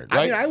fucking cared.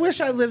 Right? I mean, I wish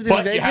I lived in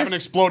but Vegas. you have an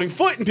exploding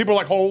foot, and people are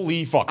like,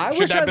 holy fuck. I Should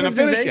wish that I have been the lived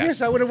in finish? Vegas.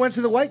 Yes. I would have went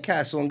to the White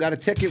Castle and got a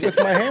ticket with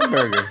my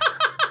hamburger.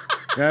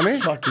 You know what I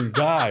mean? Fucking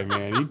guy,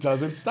 man. He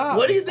doesn't stop.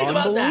 What do you think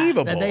about that?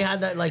 Unbelievable. That they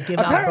had that like give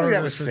out Apparently that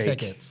burgers was for fake.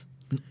 tickets.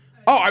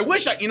 Oh, I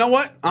wish you know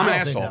what? I'm an I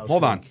don't think asshole. that was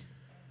Hold on.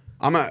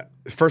 fake.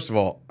 First of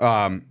all,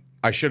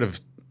 I should have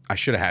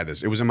had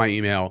this. It was in my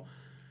email.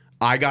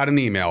 I got an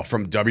email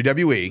from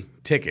WWE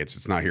tickets.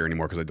 It's not here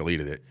anymore because I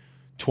deleted it.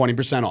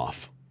 20%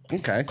 off.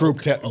 Okay.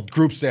 Group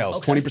sales,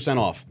 Okay. 20%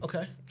 off.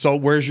 Okay. So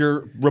where's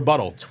your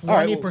rebuttal?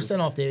 20%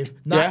 off, Dave.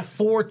 Not Yeah.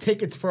 4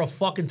 tickets for a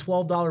fucking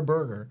 $12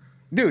 burger.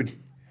 Dude,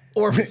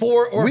 Or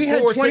four or we had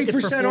four 20%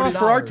 tickets for off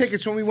for our $40.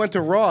 tickets when we went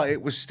to Raw.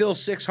 It was still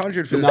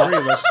 $600 for the three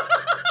of us.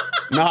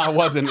 No, I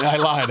wasn't. I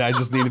lied. I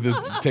just needed to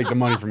take the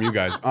money from you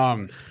guys.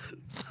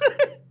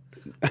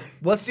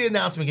 What's the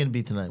announcement going to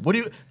be tonight? What do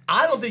you?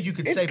 I don't think you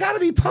could It's say. gotta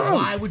be Punk.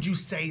 Why would you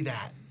say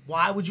that?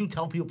 Why would you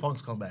tell people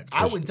Punk's coming back?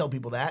 I wouldn't tell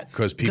people that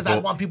 'Cause because I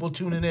people- want people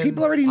tuning in.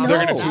 People already on know. They're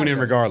going to Saturday. tune in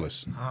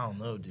regardless. I don't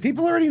know, dude.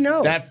 People already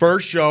know. That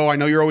first show, I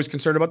know you're always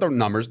concerned about the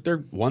numbers. They're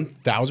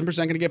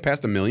 1,000% going to get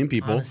past 1 million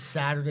people on a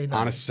Saturday night.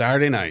 on a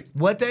Saturday night.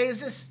 What day is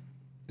this?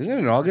 Isn't it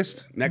in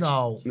August?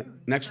 No.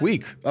 Next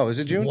week. Oh, is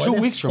it June? What 2 if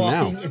weeks from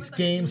now. fucking It's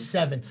Game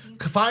 7.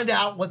 Find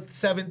out what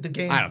the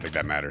game. I don't think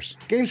that matters.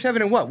 Game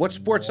 7 and what? What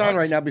sport's on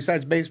right now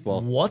besides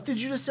baseball? What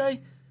did you just say?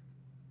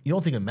 You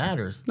don't think it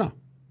matters? No.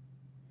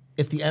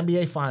 If the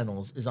NBA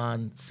Finals is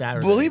on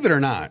Saturday, Believe it or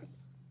not,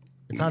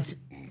 it's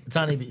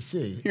on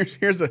ABC.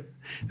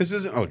 this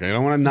isn't okay. I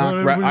don't want to knock.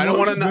 everybody I don't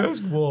want to watches knock.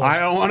 basketball. I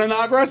don't want to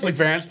knock wrestling It's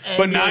fans.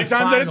 But NBA 9 times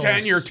out of 10,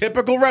 Finals. your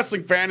typical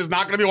wrestling fan is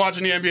not going to be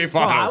watching the NBA Oh,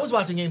 Finals. I was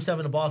watching Game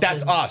 7 in Boston.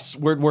 That's us.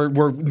 We're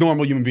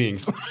normal human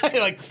beings.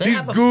 Like They these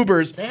have a-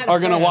 goobers they had a are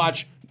going to fan.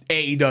 watch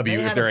AEW They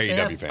if had they're they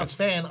AEW have fans. A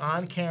fan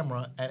on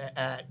camera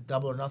at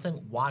Double or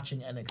Nothing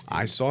watching NXT.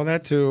 I saw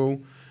that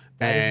too.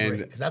 That is And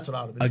great, because that's what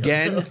I would have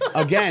been.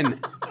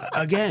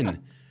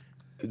 again,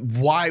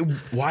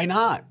 why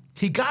not?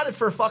 He got it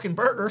for a fucking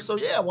burger, so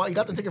yeah, well, you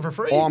got the ticket for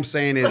free. All I'm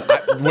saying is,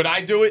 would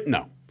I do it?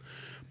 No.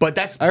 But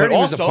that's. I heard but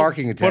he was a also,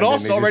 parking But attendant,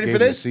 also, they just ready gave for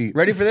him a this? seat.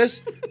 Ready for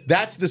this?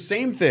 That's the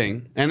same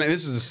thing, and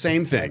this is the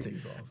same thing.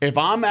 takes off. If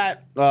I'm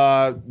at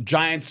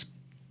Giants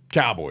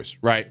Cowboys,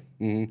 right,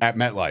 at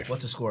MetLife,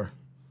 What's the score?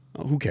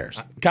 oh, who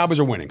cares? Cowboys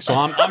are winning, so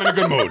I'm in a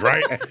good mood,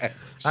 right?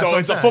 So what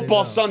it's a I'm saying, football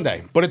you know.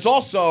 Sunday, but it's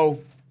also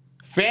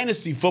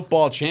fantasy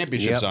football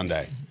championship Yep.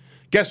 Sunday.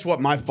 Guess what?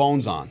 My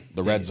phone's on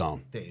the red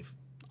zone. Dave.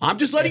 I'm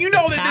just letting you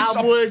know that there's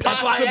Cowboys. a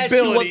That's why I asked you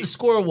what possibility. the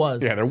score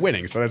was. Yeah, they're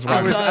winning, so that's why.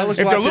 I was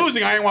if they're watching-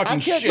 losing, I ain't watching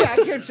shit. Yeah, I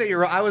can't say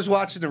you're wrong. I was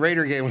watching the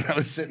Raider game when I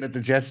was sitting at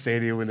the Jets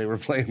Stadium when they were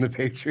playing the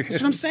Patriots.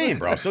 That's what I'm saying,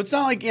 bro. So it's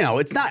not like,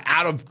 it's not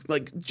out of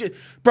like,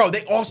 bro,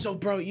 they also,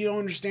 bro, you don't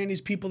understand these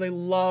people. They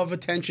love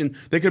attention.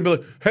 They could be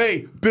like,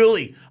 hey,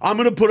 Billy, I'm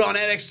going to put on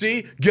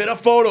NXT. Get a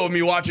photo of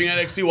me watching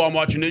NXT while I'm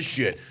watching this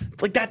shit.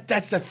 Like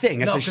that's the thing.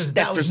 That's, No, a, because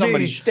that's that for was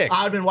somebody's me. shtick.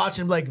 I've been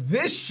watching like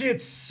this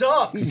shit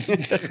sucks.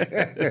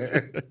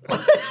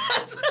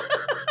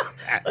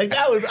 Like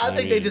that would, I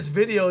think they just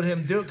videoed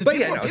him do it because But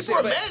people, yeah, no, people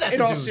are mad at in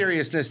the all dude.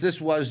 seriousness,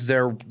 this was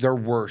their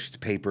worst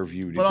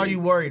pay-per-view. But are you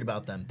worried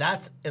about them?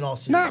 That's in all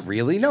seriousness. Not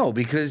really, no,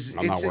 because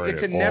I'm not worried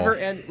it's a at all. never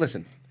end.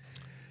 Listen,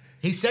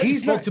 He said he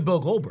He's spoke not- to Bill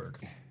Goldberg.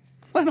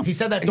 He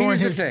said that during Here's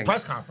the his thing.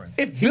 press conference.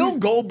 If Bill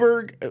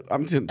Goldberg,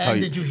 I'm just going to tell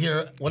And you, did you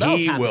hear what else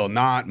he happened? will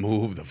not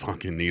move the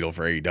fucking needle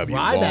for AEW.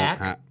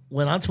 Ryback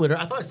went on Twitter.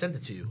 I thought I sent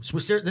it to you. So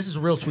this is a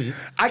real tweet.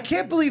 I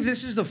can't believe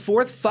this is the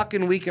 4th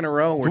fucking week in a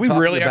row we're Do we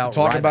talking really have about to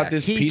talk about Ryback.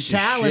 this He piece of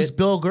challenged shit?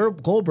 Bill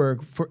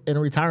Goldberg in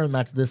a retirement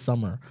match this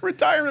summer.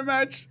 Retirement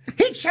match.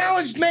 He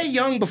challenged Mae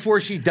Young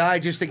before she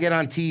died just to get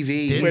on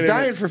TV. He's Wait a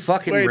dying minute. for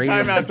fucking Wait, radio.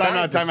 time out. He's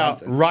dying for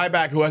something.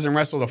 Ryback, who hasn't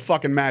wrestled a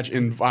fucking match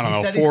in, I don't He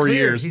know, said he's 4 cleared.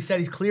 years. He said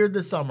he's cleared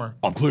this summer.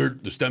 I'm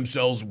cleared. The stem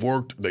cells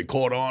worked. They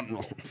caught on.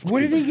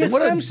 What did he get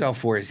What a stem cell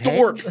for? His head?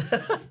 dork.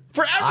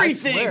 For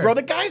everything, swear. bro.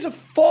 The guy's a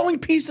falling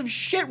piece of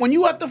shit. When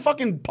you have to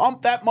fucking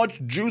pump that much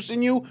juice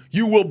in you,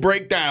 you will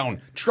break down.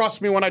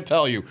 Trust me when I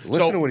tell you.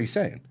 Listen to what he's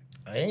saying.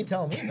 I ain't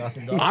telling me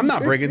nothing. Dog. I'm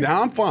not breaking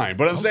down. I'm fine.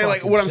 But I'm saying, like,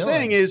 fucking what I'm chilling.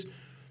 saying is,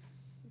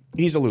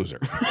 he's a loser.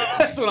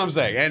 That's what I'm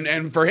saying.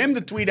 And for him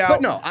to tweet out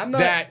But no, I'm not-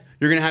 that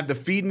you're gonna have to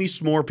feed me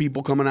s'more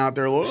people coming out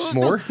there. Like,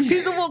 S'more?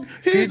 He's the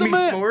Feed the me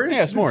man. s'mores?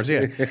 Yeah, s'mores.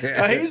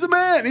 Yeah. He's the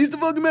man. He's the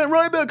fucking man.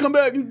 Ryback, come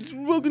back and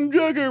fucking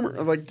jackhammer.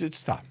 I'm like, dude,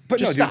 stop. But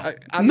Just no, dude, stop.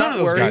 I'm None not of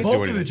those worried. guys Both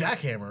do do the anything.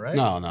 jackhammer, right?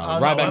 No, no. Oh,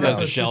 Ryback does that's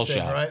the this shell thing,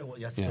 shot. right? Well,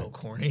 that's so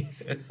corny.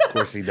 Of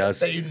course he does.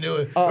 That you knew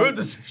it.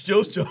 The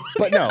shell shot.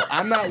 But no,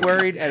 I'm not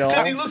worried at all.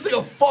 Because he looks like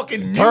a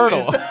fucking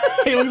Turtle. mutant.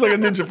 He looks like a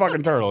ninja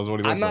fucking turtle. Is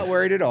what he looks I'm not like.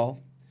 worried at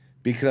all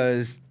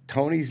because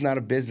Tony's not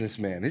a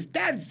businessman. His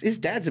dad's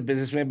a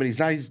businessman, but he's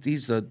not.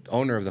 He's the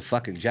owner of the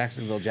fucking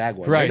Jacksonville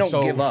Jaguars. They don't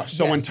so, give up.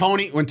 So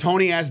Yes. when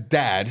Tony asked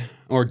Dad,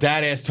 or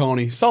Dad asked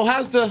Tony, so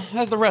how's the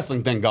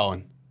wrestling thing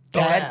going?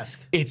 Don't Dad, ask.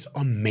 it's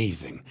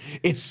amazing.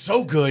 It's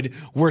so good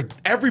where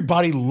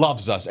everybody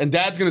loves us. And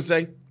Dad's gonna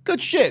say,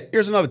 good shit.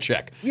 Here's another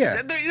check.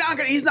 Yeah.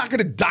 He's not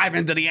gonna dive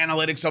into the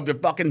analytics of the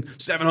fucking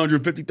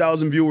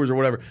 750,000 viewers or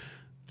whatever.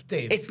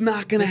 Dave, It's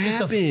not going to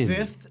happen. This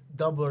is the 5th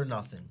Double or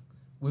Nothing.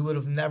 We would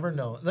have never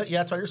known. Yeah,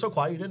 that's why you're so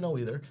quiet. You didn't know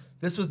either.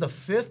 This was the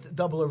 5th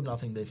Double or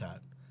Nothing they've had.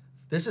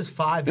 This is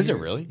 5 years. Is it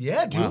really?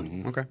 Yeah, dude.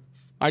 Wow. Okay.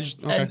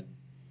 Okay.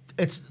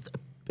 And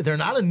they're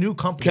not a new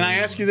company. Can I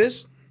ask you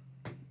this?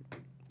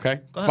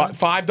 Okay.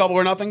 5 Double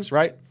or Nothings,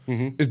 right?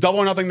 Is Double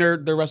or Nothing their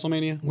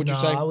WrestleMania? Would you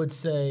say? I would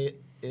say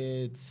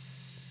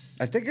it's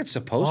I think it's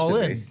supposed all to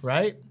in, be.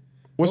 right?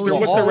 What's the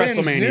All In's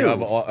WrestleMania new.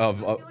 of I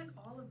feel like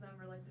all of them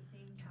are like the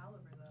same caliber,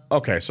 though.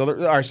 Okay, so all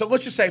right, so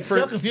let's just say See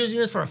how confusing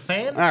it is for a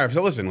fan? all right,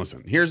 so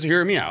listen.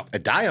 Hear me out. A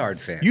diehard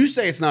fan. You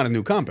say it's not a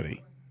new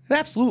company. It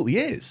absolutely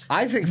is.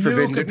 I think New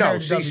Forbidden Door. No,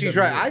 compared to she's WWE.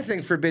 right. I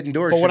think Forbidden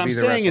Door But should what I'm be the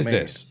saying is WrestleMania.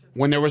 this: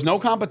 when there was no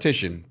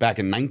competition back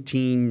in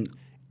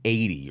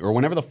 1980 or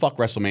whenever the fuck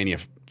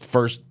WrestleMania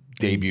first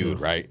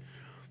debuted, right?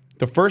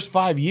 The first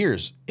 5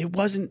 years, it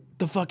wasn't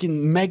the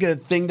fucking mega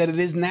thing that it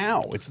is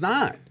now. It's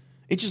not.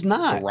 It's just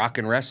not. Rock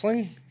and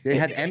wrestling. They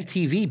had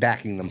MTV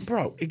backing them.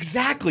 Bro,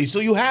 exactly. So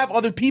you have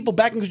other people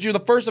backing because you're the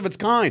first of its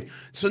kind.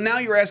 So now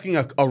you're asking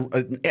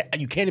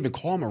you can't even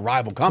call them a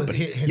rival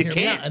company. You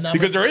can't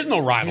because there is no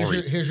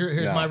rivalry. Here's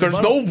my There's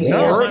rebuttal. no Here's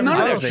war, my none of I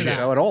that don't rebuttal think to shit. that.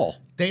 so at all.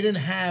 They didn't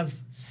have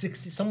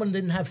 60. Someone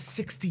didn't have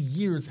 60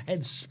 years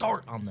head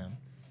start on them.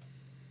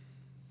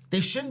 They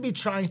shouldn't be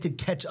trying to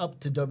catch up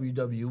to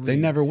WWE. They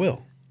never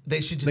will. They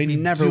should just They be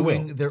never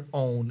doing will. their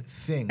own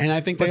thing. And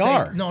I think But they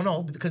are.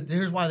 No, because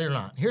here's why they're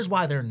not. Here's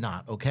why they're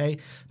not, okay?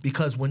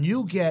 Because when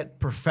you get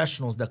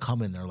professionals that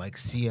come in there like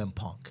CM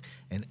Punk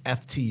and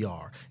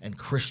FTR and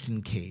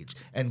Christian Cage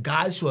and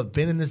guys who have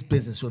been in this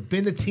business, who have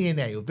been to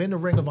TNA, who've been to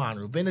Ring of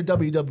Honor, who've been to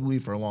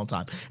WWE for a long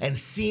time and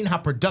seen how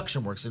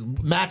production works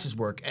and matches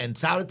work and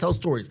how to tell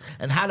stories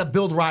and how to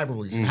build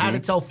rivalries and how to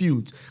tell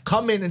feuds,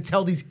 come in and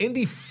tell these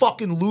indie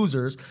fucking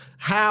losers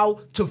how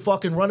to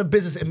fucking run a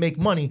business and make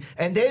money,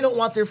 and they don't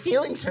want their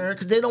feelings hurt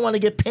because they don't want to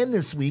get pinned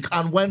this week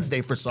on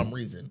Wednesday for some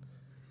reason.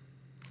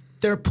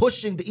 They're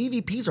pushing, the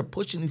EVPs are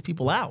pushing these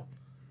people out.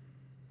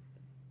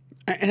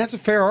 And that's a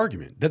fair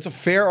argument. That's a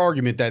fair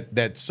argument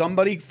that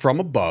somebody from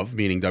above,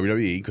 meaning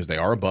WWE, because they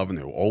are above and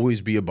they will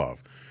always be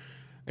above,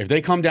 if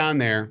they come down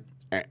there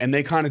and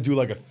they kind of do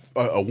like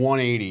a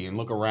 180 and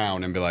look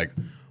around and be like,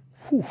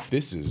 whew,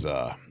 this is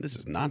not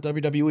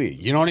WWE.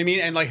 You know what I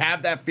mean? And like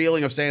have that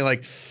feeling of saying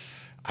like,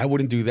 I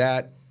wouldn't do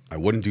that. I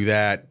wouldn't do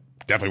that.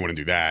 Definitely wouldn't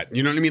do that.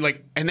 You know what I mean?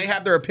 Like, and they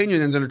have their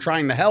opinions and are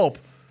trying to help.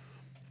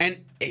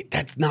 And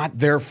that's not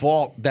their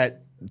fault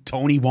that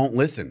Tony won't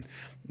listen.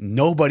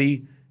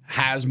 Nobody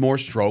has more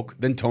stroke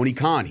than Tony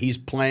Khan. He's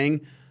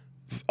playing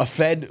a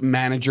Fed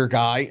manager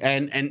guy,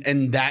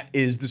 and that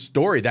is the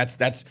story. That's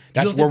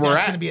where we're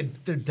That's at. going to be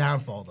their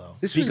downfall, though.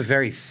 This was a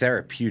very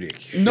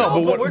therapeutic.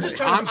 No, but we're just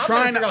trying to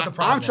figure out the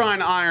problem. I'm trying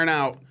to iron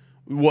out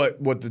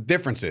what the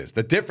difference is.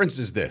 The difference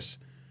is this: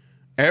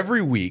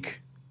 every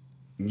week,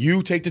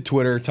 you take to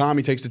Twitter,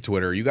 Tommy takes to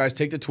Twitter, you guys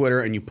take to Twitter,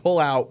 and you pull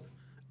out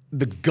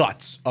the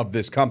guts of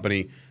this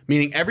company.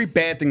 Meaning, every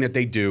bad thing that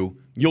they do,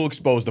 you'll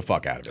expose the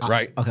fuck out of it,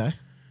 right? Okay.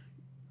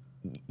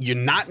 You're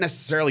not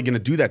necessarily going to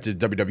do that to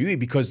WWE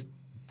because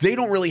they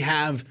don't really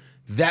have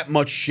that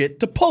much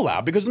shit to pull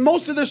out because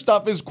most of their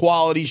stuff is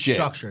quality shit.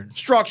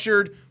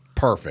 Structured,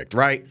 perfect,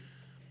 right?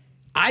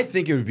 I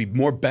think it would be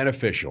more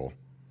beneficial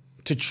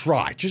to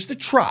try,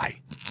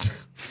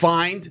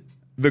 find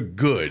the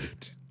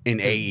good in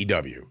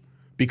AEW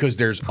because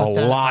there's a that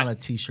lot on a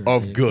t-shirt,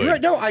 of dude. good. You're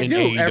right, no, I in do.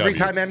 AEW. Every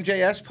time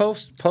MJS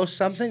posts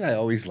something, I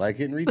always like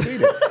it and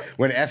retweet it.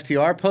 When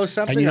FTR posts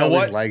something, And you know I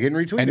always what? like it and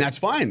retweet it. And that's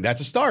fine.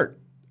 That's a start.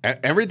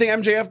 Everything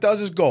MJF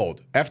does is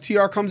gold.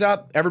 FTR comes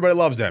out, everybody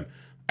loves them.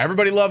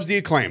 Everybody loves the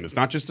Acclaim. It's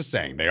not just a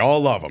saying. They all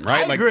love them,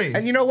 right? I agree.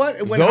 And you know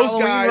what? When Those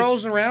Halloween guys-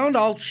 rolls around,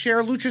 I'll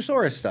share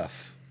Luchasaurus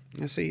stuff.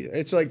 You see,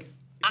 it's like,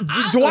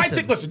 do I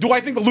think the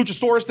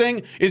Luchasaurus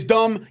thing is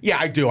dumb? Yeah,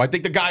 I do. I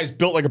think the guy's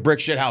built like a brick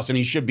shit house and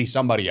he should be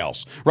somebody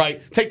else,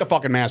 right? Take the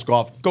fucking mask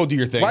off. Go do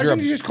your thing. Why You're doesn't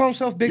a- he just call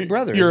himself Big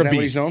Brother? You're Isn't a that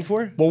what beast. he's known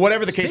for? Well,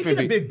 whatever the case may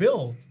Speaking be. of Big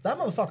Bill, that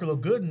motherfucker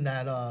looked good in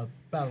that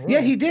battle royal.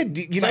 Yeah, he did.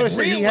 You Like, notice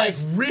that he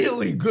has.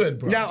 really good,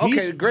 bro. Now, okay,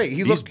 He's- great. He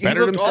he's looked better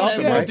than himself,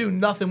 They right? won't do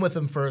nothing with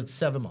him for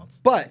 7 months.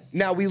 But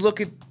now we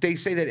look at, they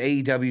say that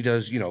AEW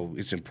does,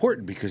 it's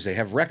important because they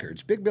have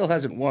records. Big Bill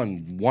hasn't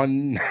won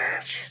one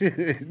match.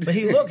 But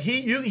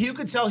you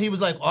could tell he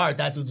was like, all right,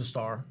 that dude's a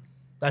star.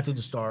 That dude's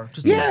a star.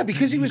 Just Yeah,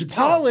 because he you was could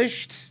tell.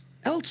 polished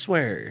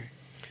elsewhere.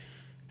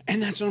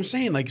 And that's what I'm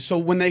saying. Like, so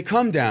when they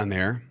come down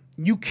there,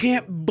 you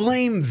can't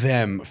blame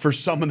them for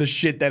some of the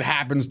shit that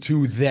happens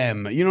to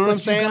them. You know what I'm you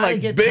saying? gotta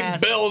Like, get Big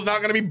past- Bill's not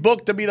going to be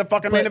booked to be the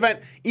fucking main But- event,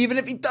 even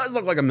if he does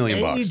look like $1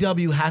 million bucks.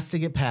 AEW has to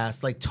get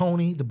past, like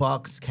Tony, the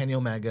Bucks, Kenny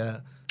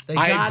Omega. They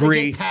I gotta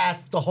agree. get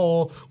past the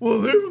whole,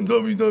 well, they're from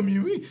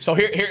WWE. So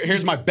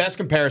here's my best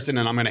comparison,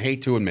 and I'm going to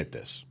hate to admit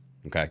this.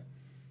 Okay,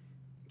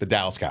 the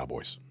Dallas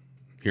Cowboys.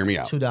 Hear me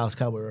out. 2 Dallas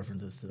Cowboy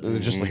references to that.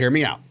 Just hear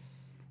me out.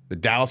 The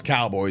Dallas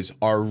Cowboys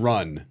are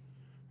run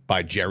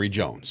by Jerry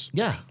Jones.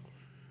 Yeah.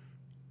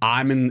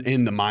 I'm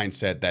in the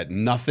mindset that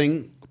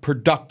nothing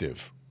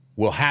productive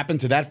will happen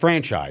to that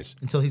franchise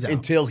Until he's out.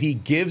 Until he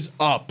gives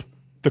up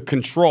the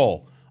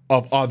control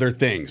of other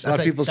things. A lot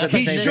of people said the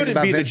He same thing shouldn't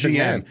about be the Vince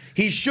McMahon. GM.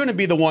 He shouldn't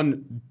be the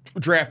one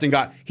drafting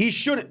guy. He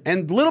shouldn't.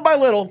 And little by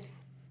little,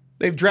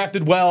 they've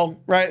drafted well,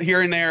 right,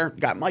 here and there.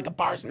 Got Micah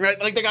Parsons, right?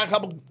 Like they got a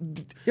couple.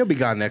 He'll be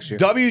gone next year.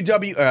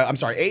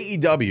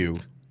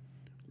 AEW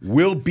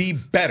will be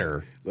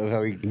better Love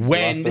how he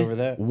glossed over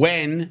that.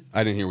 when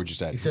I didn't hear what you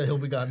said. He said he'll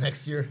be gone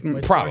next year.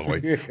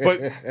 Probably.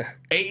 But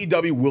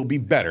AEW will be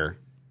better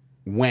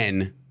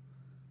when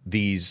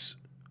these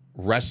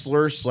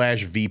wrestlers /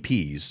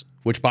 VPs,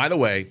 which by the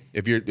way,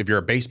 if you're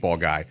a baseball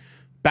guy,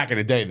 back in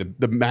the day,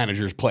 the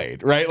managers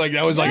played, right? Like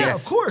that was like Yeah,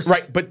 of course.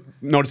 Right. But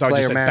notice how I just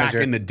Player said manager.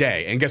 back in the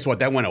day. And guess what?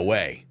 That went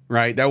away.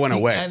 Right? That went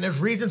away. And there's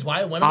reasons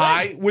why it went away.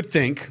 I would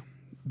think,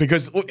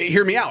 because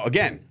hear me out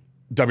again.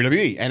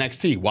 WWE,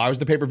 NXT. Why was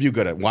the pay-per-view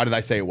good at? Why did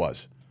I say it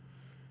was?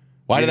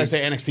 Why did I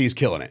say NXT is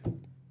killing it?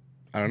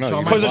 I don't know. Shawn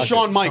You Because might of watch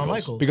Shawn it.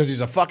 Michaels. Because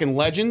he's a fucking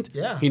legend.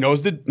 Yeah. He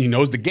knows the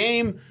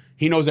game.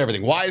 He knows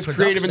everything. Why is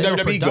creative in Production,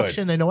 they know WWE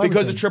production, good? they know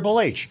Because of everything.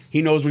 Triple H.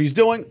 He knows what he's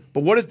doing.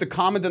 But what is the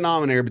common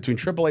denominator between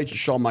Triple H and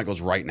Shawn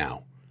Michaels right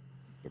now?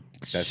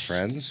 Best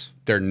friends.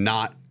 They're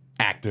not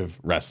active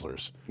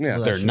wrestlers. Yeah.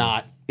 Well, They're that's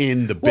not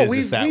in the Well,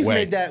 business that we've way.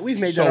 made that- we've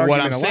made so that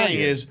what I'm argument a lot saying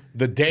here. is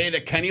the day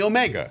that Kenny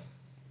Omega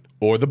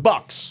or the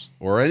Bucks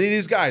or any of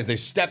these guys, they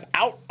step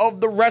out of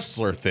the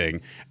wrestler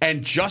thing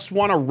and just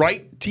want to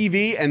write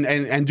TV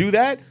and do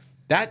that,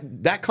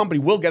 that company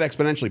will get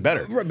exponentially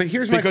better. Right, but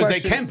here's my because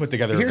question. they can put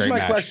together a Here's great my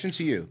match. question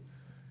to you.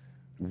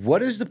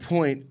 What is the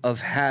point of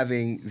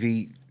having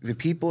the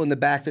people in the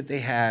back that they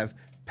have,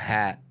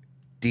 Pat,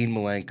 Dean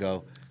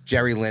Malenko,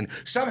 Jerry Lynn?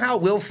 Somehow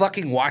Will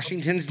fucking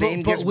Washington's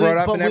name gets brought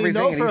up and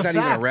everything, and he's not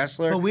even a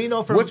wrestler. But we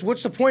know for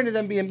what's the point of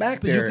them being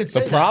back you there? could The say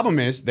that. problem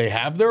is they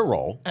have their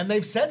role. And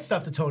they've said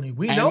stuff to Tony.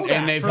 We And, know that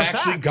and they've for a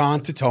actually fact.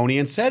 gone to Tony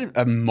and said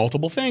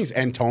multiple things.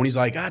 And Tony's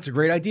like, it's a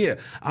great idea.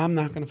 I'm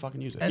not going to fucking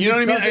use it. And You know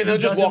what I this mean? doesn't- And they'll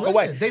just doesn't walk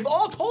away. listen. They've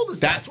all told us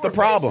That's that the to our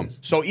problem. faces.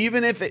 So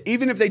even if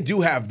they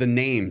do have the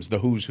names, the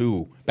who's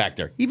who back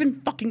there,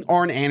 even fucking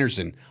Arn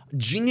Anderson,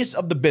 genius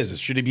of the business,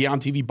 should he be on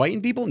TV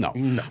biting people? No.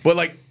 But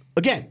like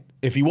again,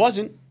 if he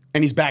wasn't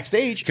and he's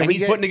backstage and we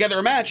he's get- putting together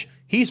a match,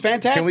 he's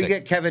fantastic. Can we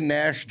get Kevin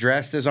Nash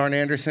dressed as Arn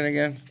Anderson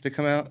again to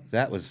come out?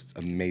 That was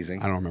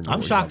amazing. I don't remember. I'm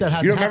what shocked that you're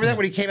hasn't You don't remember that happened.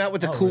 when he came out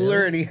with the Oh, cooler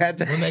really? and he had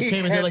the When they he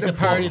came and had did like the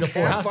party to ball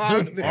Full House. cap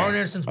on? Dude, Arn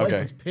Anderson's talking wife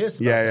about. was pissed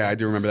about Yeah, that. I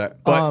do remember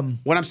that. But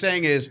what I'm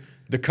saying is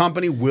the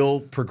company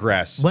will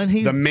progress When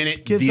he the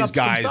minute gives these up some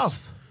guys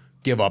stuff.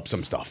 give up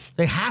some stuff.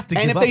 They have to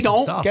And give if they up some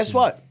don't, stuff, guess dude.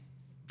 what?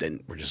 Then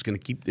we're just going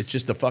to keep. It's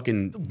just a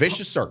fucking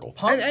vicious circle.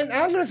 And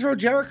I'm going to throw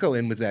Jericho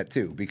in with that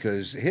too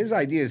because his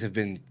ideas have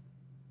been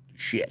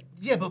shit.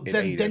 Yeah, but in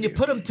then you AEW.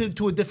 put him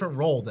to a different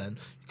role then.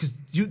 Because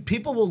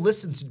people will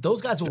listen to those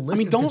guys will I listen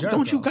mean, to don't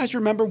Jericho. you guys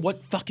remember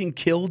what fucking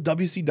killed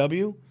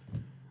WCW?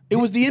 It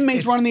was the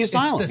inmates running the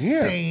asylum. It's the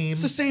same.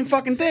 It's the same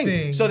fucking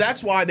thing. So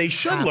that's why they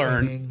should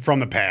learn happening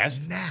from the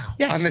past. now.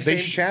 Yes, On the they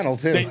same channel,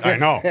 too. I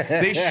know.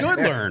 They should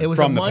learn It was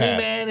from a the money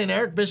past. man and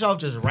Eric Bischoff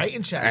just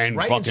writing checks. And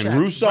writing fucking checks,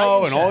 Russo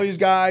writing and all checks. these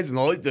guys and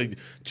all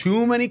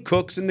too many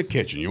cooks in the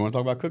kitchen. You want to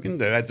talk about cooking?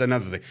 That's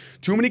another thing.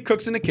 Too many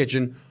cooks in the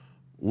kitchen.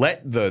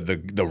 Let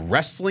the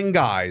wrestling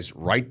guys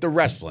write the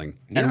wrestling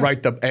and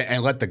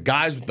and let the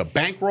guys with the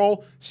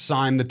bankroll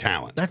sign the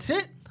talent. That's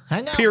it.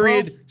 Hang out,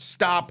 Period. bro.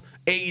 Stop.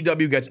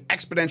 AEW gets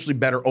exponentially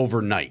better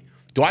overnight.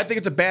 Do I think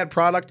it's a bad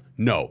product?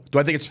 No. Do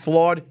I think it's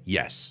flawed?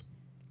 Yes.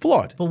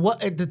 Flawed.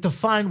 But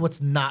define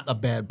what's not a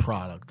bad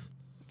product.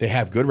 They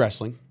have good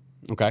wrestling.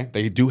 Okay.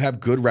 They do have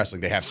good wrestling.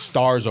 They have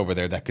stars over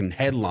there that can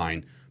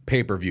headline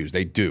pay-per-views.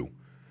 They do.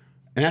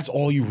 And that's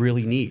all you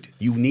really need.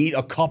 You need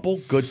a couple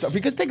good stars.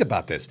 Because think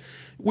about this.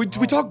 We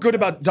talk good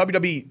about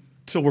WWE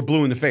till we're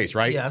blue in the face,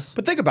 right? Yes.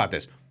 But think about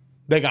this.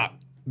 They got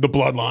the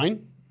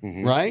Bloodline,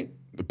 right?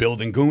 The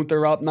Building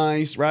Gunther up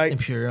nice, right?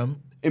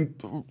 Imperium.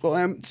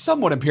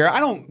 Somewhat Imperial. I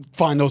don't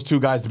find those two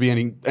guys to be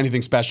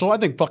anything special. I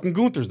think fucking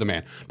Gunther's the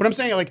man. But I'm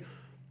saying like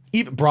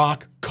even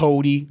Brock,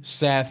 Cody,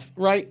 Seth,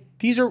 right?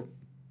 These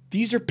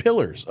are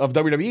pillars of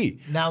WWE.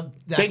 Now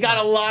They got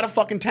a lot of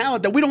fucking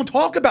talent that we don't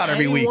talk about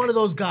every Any week. one of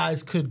those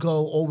guys could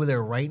go over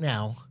there right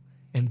now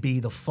and be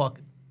the fuck.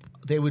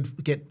 They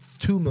would get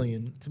 $2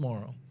 million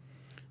tomorrow.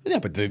 Yeah,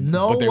 but they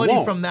Nobody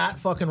won't. from that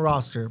fucking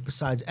roster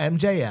besides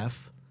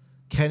MJF,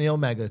 Kenny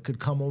Omega could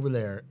come over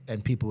there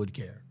and people would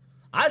care.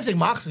 I think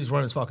Moxley's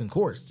run his fucking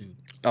course, dude.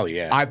 Oh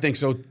yeah. I think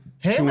so. Him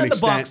to an and the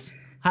extent. Bucks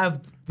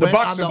have The went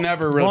Bucks on have the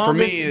never really- for me,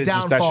 longest it's just-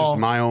 that's just downfall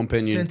my own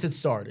opinion. since it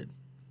started.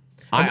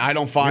 I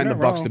don't find the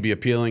not Bucks wrong. to be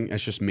appealing.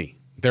 It's just me.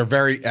 They're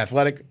very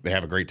athletic. They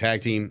have a great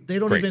tag team. They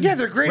don't Great. even. yeah,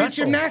 they're great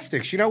wrestle. at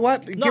gymnastics. You know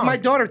what? No. Give my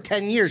daughter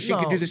 10 years, she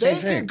could do the same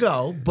they thing. could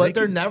go, but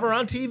they're never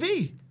on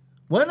TV.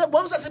 When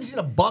was that time you seen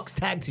a Bucks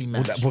tag team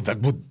match? Well,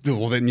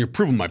 then you're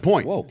proving my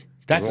point. Whoa.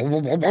 That's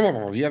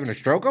You having a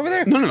stroke over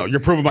there? No. You're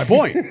proving my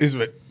point.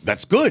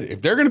 That's good.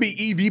 If they're going to be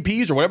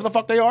EVPs or whatever the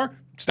fuck they are,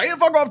 stay the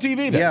fuck off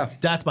TV. Then. Yeah.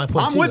 That's my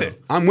point. I'm too, with though.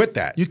 it. I'm with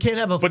that. You can't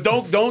have a. But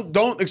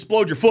don't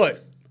explode your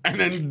foot and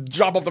then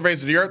drop off the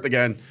face of the earth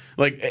again.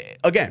 Like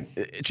again,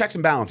 checks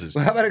and balances.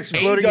 Well, how about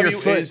exploding your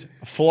AEW foot? is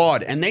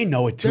flawed, and they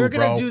know it too, They're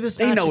gonna bro. do this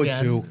They match know again.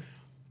 it too.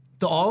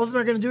 All of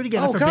them are going to do it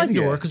again Oh, for God, Forbidden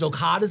Door yeah. because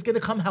Okada's going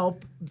to come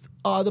help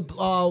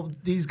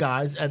these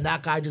guys, and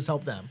that guy just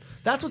helped them.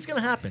 That's what's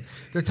going to happen.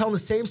 They're telling the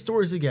same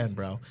stories again,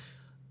 bro.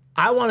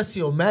 I want to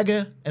see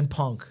Omega and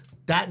Punk.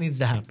 That needs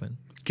to happen.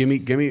 Give me.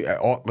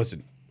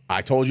 Listen,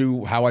 I told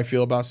you how I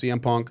feel about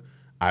CM Punk.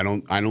 I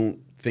don't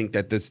think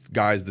that this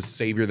guy's the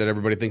savior that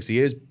everybody thinks he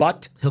is,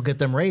 but He'll get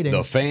them ratings.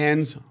 the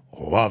fans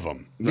love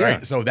him. Yeah.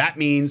 Right? So that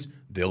means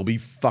there'll be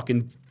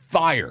fucking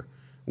fire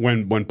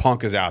when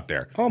Punk is out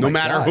there. Oh no my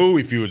matter God. who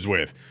he feuds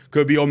with.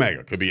 Could be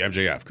Omega, could be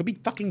MJF, could be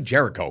fucking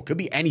Jericho, could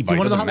be You anybody.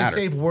 want to know Doesn't how they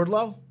matter. save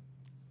Wardlow?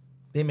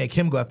 They make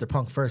him go after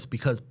Punk first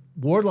because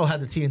Wardlow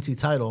had the TNT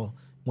title.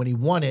 When he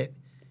won it,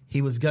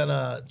 he was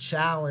gonna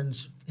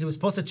challenge. He was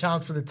supposed to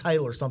challenge for the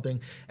title or something,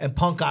 and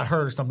Punk got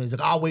hurt or something. He's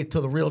like, "I'll wait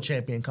till the real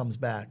champion comes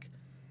back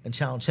and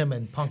challenge him."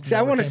 And Punk. See, I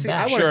never wanna came see-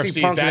 back. I wanna Sure, see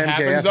see, Punk if that and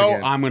MJF happens though,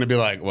 again. I'm gonna be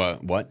like,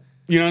 what?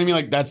 You know what I mean?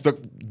 Like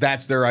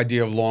that's their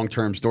idea of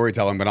long-term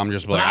storytelling, but I'm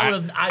just like, I I,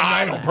 would've- I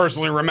I know don't that.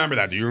 personally remember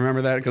that. Do you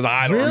remember that? Because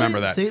I don't Really? remember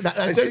that. See,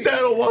 I See-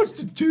 don't watch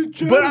the two.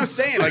 But I'm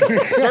saying, like,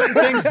 certain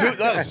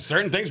things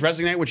certain things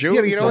resonate with you.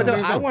 Yeah, but you know what? and Though?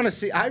 certain I things want to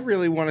see. I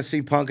really want to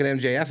see Punk and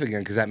MJF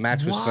again because that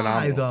match was Why,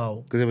 phenomenal.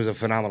 though? Because it was a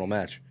phenomenal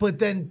match. But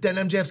then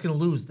MJF's gonna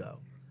lose though,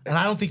 and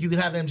I don't think you can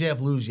have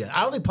MJF lose yet.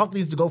 I don't think Punk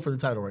needs to go for the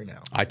title right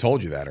now. I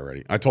told you that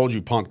already. I told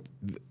you Punk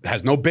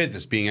has no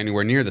business being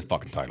anywhere near this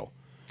fucking title.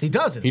 He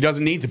doesn't. He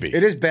doesn't need to be.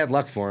 It is bad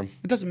luck for him.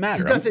 It doesn't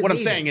matter. He doesn't what I'm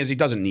need saying it. is he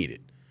doesn't need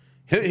it.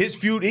 His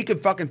feud, he could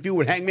fucking feud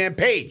with Hangman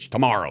Page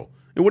tomorrow.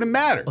 It wouldn't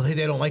matter. Well,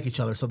 they don't like each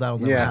other, so that'll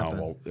never Yeah. happen.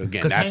 Oh, well,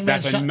 again, 'Cause that's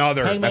Hangman shot-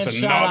 another Hangman that's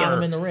shot on another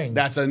him in the ring.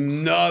 that's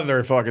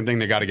another fucking thing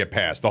they got to get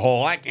past. The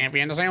whole I can't be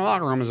in the same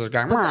locker room as this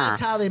guy. But that's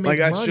how they make like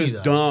that's money, just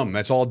though. dumb.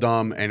 That's all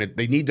dumb, and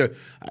they need to.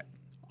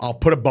 I'll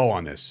put a bow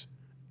on this.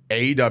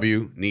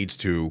 AEW needs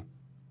to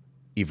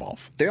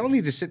evolve. They all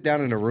need to sit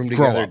down in a room Grow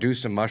together, up. do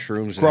some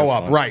mushrooms, and Grow have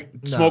up, fun. right?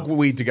 No. Smoke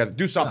weed together.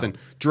 Do something.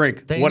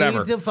 Drink. They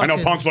Whatever. need to I know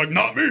fucking- Punk's like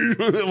not me.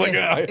 like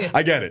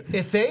I get it.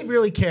 If they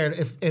really cared,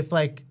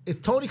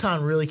 if Tony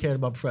Khan really cared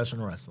about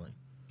professional wrestling,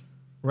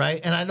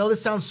 right? And I know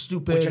this sounds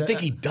stupid, Which I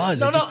think he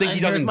does. I just think he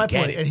and here's doesn't my get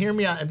point. it. And hear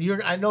me out.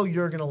 And I know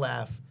you're gonna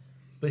laugh,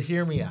 but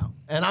hear me out.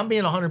 And I'm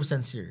being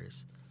 100%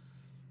 serious.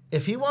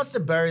 If he wants to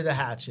bury the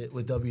hatchet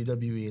with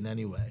WWE in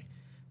any way,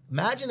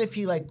 imagine if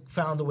he like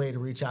found a way to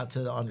reach out to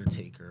the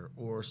Undertaker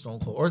or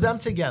Stone Cold or them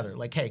together.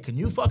 Like, hey, can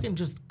you fucking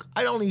just?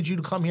 I don't need you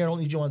to come here. I don't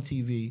need you on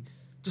TV.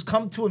 Just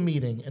come to a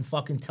meeting and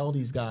fucking tell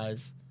these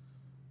guys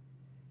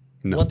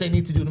No. what they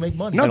need to do to make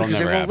money. No, It'll because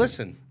they never won't happen.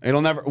 listen.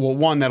 It'll never. Well,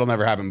 one, that'll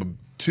never happen. But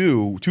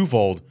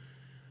twofold.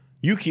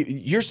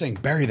 You're saying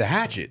bury the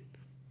hatchet.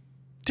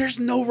 There's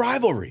no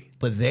rivalry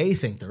But they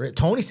think there is.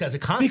 Tony says it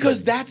constantly.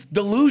 because that's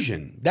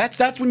delusion.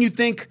 That's when you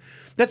think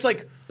that's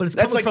like. but it's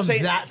that's coming like from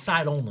saying, that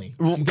side only. You get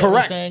what I'm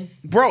Correct, saying?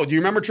 bro. Do you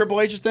remember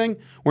Triple H's thing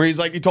where he's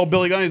like, he told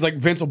Billy Gunn, he's like,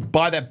 Vince will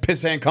buy that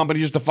piss hand company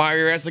just to fire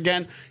your ass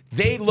again.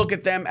 They look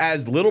at them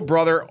as little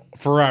brother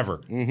forever.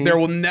 Mm-hmm. There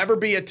will never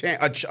be a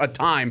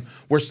time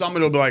where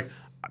somebody will be like,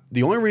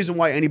 the only reason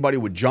why anybody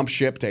would jump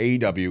ship to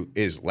AEW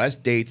is less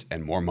dates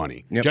and more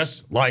money, Yep.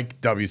 just like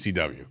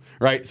WCW,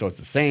 right? So it's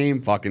the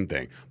same fucking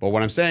thing. But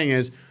what I'm saying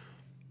is,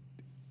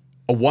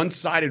 a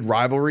one-sided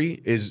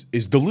rivalry is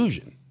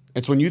delusion.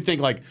 It's when you think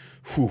like,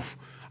 whew,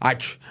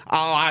 if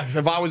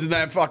I was in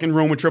that fucking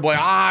room with Triple H,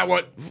 Triple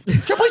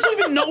H doesn't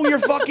even know your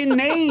fucking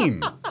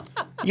name.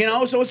 You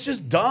know, so it's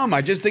just dumb.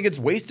 I just think it's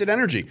wasted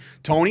energy.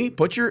 Tony,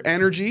 put your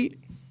energy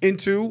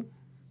into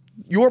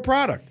your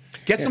product.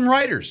 Get some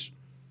writers.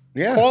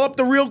 Yeah. Call up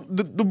the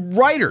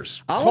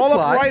writers. Call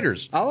up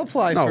writers. I'll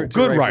apply No, to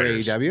good write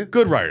writers. for AEW.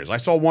 Good writers. I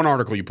saw one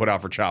article you put out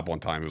for Chop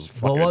one time. It was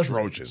fucking was it?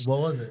 atrocious. What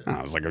was it?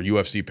 It was like a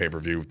UFC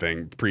pay-per-view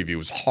thing. Preview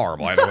was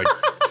horrible. I had to like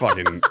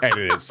fucking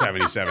edit it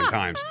 77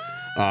 times.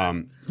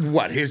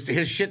 What?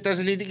 His shit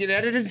doesn't need to get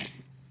edited?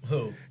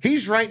 Who?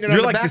 He's writing it on You're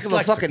the like back of a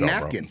dyslexic, fucking though, bro.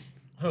 napkin.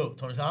 Who?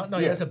 Tony Khan? No,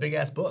 yeah, it's a big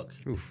ass book.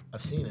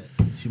 I've seen it.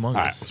 It's humongous. All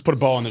right, let's put a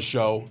bow on this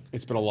show.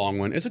 It's been a long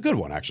one. It's a good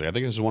one, actually. I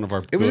think this is one of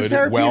our It was a good,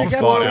 therapeutic well episode.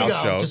 thought Before we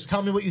out go, shows. just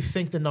tell me what you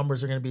think the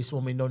numbers are going to be, so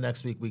when we know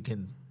next week we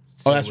can.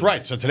 Oh, say that's what-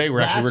 right. So today we're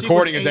actually Last week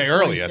recording was a day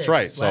early. That's 8:46.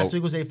 right. So Last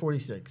week was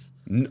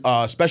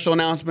 8:46. special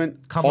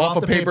announcement Coming off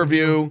off a the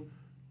pay-per-view.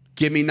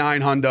 Give me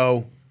 9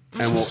 hundo,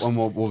 and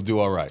we'll do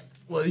all right.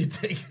 What do you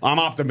think? I'm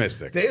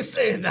optimistic. They're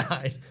saying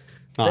 9.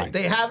 Nine.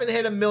 They haven't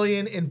hit $1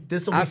 million in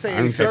this will I'll be say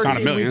I mean, that's not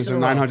 13 $1 million, weeks it's in a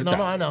row. 900,000.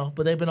 No, I know,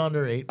 but they've been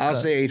under 8. I'll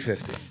say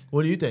 850.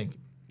 What do you think?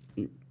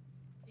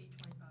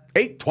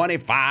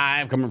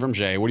 825 coming from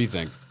Jay. What do you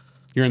think?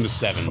 You're in the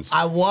sevens.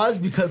 I was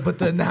but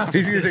the announcement's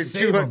He's going gonna to say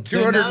save him.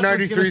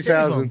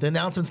 293,000. The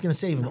announcement's going to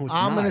save him. No, it's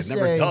I'm not. going to It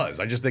never say does.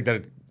 I just think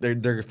that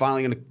they're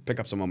finally going to pick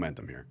up some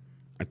momentum here.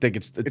 I think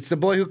it's It's the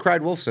boy who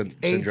cried wolf syndrome.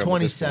 at this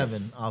point.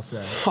 827. I'll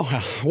say.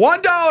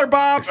 $1,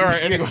 Bob. All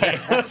right, anyway,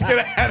 let's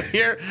get out of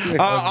here.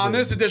 On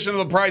this edition of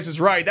The Price is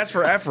Right, that's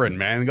for Efren,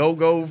 man.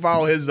 Go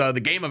follow his the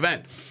game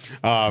event.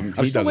 I'm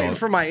still waiting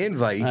for my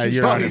invite. He keeps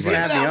you're talking. not He's gonna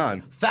have me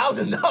on.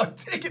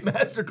 $1,000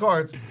 Ticketmaster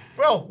cards,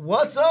 bro.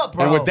 What's up,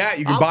 bro? And with that,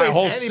 you can I'll buy a face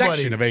whole anybody.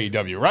 section of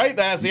AEW,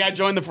 right? See, I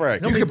joined the fray.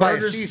 You could buy a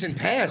burgers. season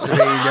pass at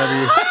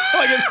AEW.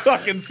 Like it's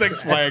fucking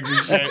Six Flags and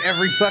shit. That's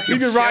every fucking You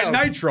can ride show.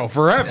 Nitro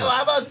forever. Yo,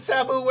 how about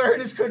Taboo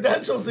wearing his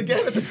credentials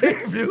again at the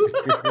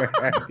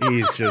pay-per-view?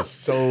 He's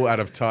just so out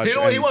of touch. You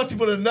know what? He and- wants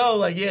people to know,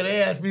 like, yeah,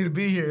 they asked me to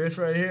be here. It's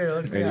right here.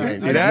 Look at Yeah,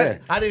 that. yeah, yeah.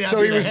 I didn't ask So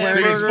you he to was have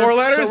wearing See his these burger. 4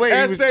 letters? So wait,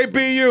 he was-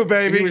 SABU,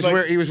 baby.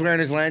 He was wearing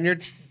his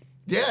lanyard.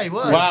 Yeah, he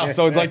was. Wow,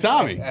 so it's like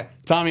Tommy.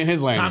 Tommy and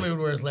his lanyard. Tommy would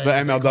wear his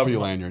lanyard. The MLW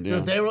lanyard,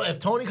 yeah. If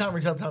Tony Khan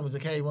reached out to Tommy, was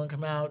like, hey, you want to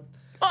come out?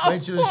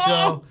 Wait to the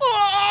show.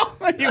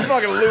 You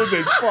fucking lose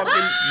his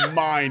fucking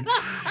mind.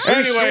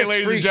 Anyway, shit,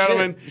 ladies free and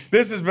gentlemen,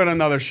 this has been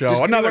another show.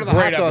 Just Another go to the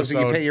great hot dogs and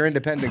you episode. pay your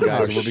independent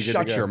guys, and we'll be good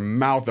Shut to go. your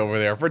mouth over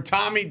there. For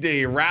Tommy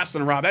D,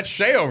 Rasslin Rob, that's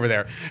Shay over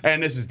there.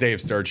 And this is Dave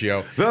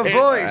Sturcio. The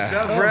voice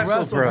of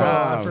Wrestle Pro.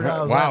 I forgot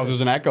I was Wow, on.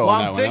 there's an echo Well, on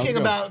that I'm one. That was thinking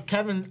good. about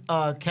Kevin.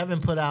 Kevin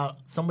put out,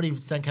 somebody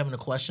sent Kevin a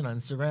question on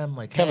Instagram,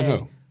 like, Kevin hey,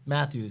 who?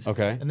 Matthews.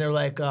 Okay. And they're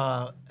like,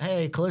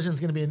 hey, Collision's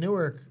going to be in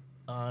Newark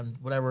on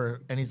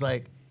whatever. And he's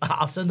like,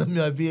 I'll send them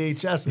a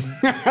VHS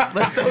and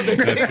let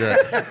them That's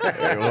great.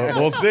 Hey,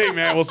 we'll see,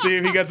 man. We'll see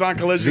if he gets on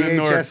Collision in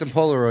Newark. VHS and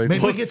Polaroids.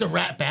 Maybe we get the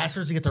rat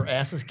bastards to get their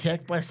asses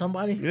kicked by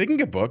somebody. They can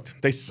get booked.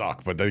 They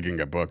suck, but they can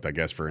get booked, I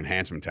guess, for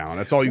enhancement talent.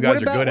 That's all you What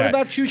guys about- are good what at.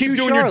 about Choo Keep Choo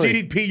doing Charlie?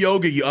 your DDP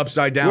yoga, you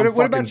upside down. What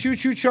about fucking- Choo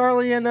Choo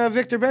Charlie and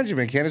Victor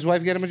Benjamin? Can his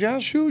wife get him a job?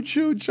 Choo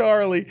Choo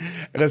Charlie.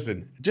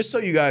 Listen, just so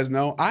you guys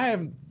know,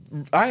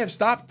 I have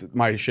stopped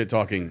my shit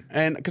talking,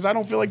 and because I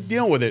don't feel like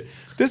dealing with it.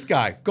 This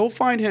guy, go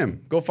find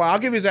him. I'll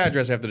give you his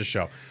address after the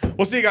show.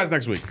 We'll see you guys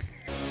next week.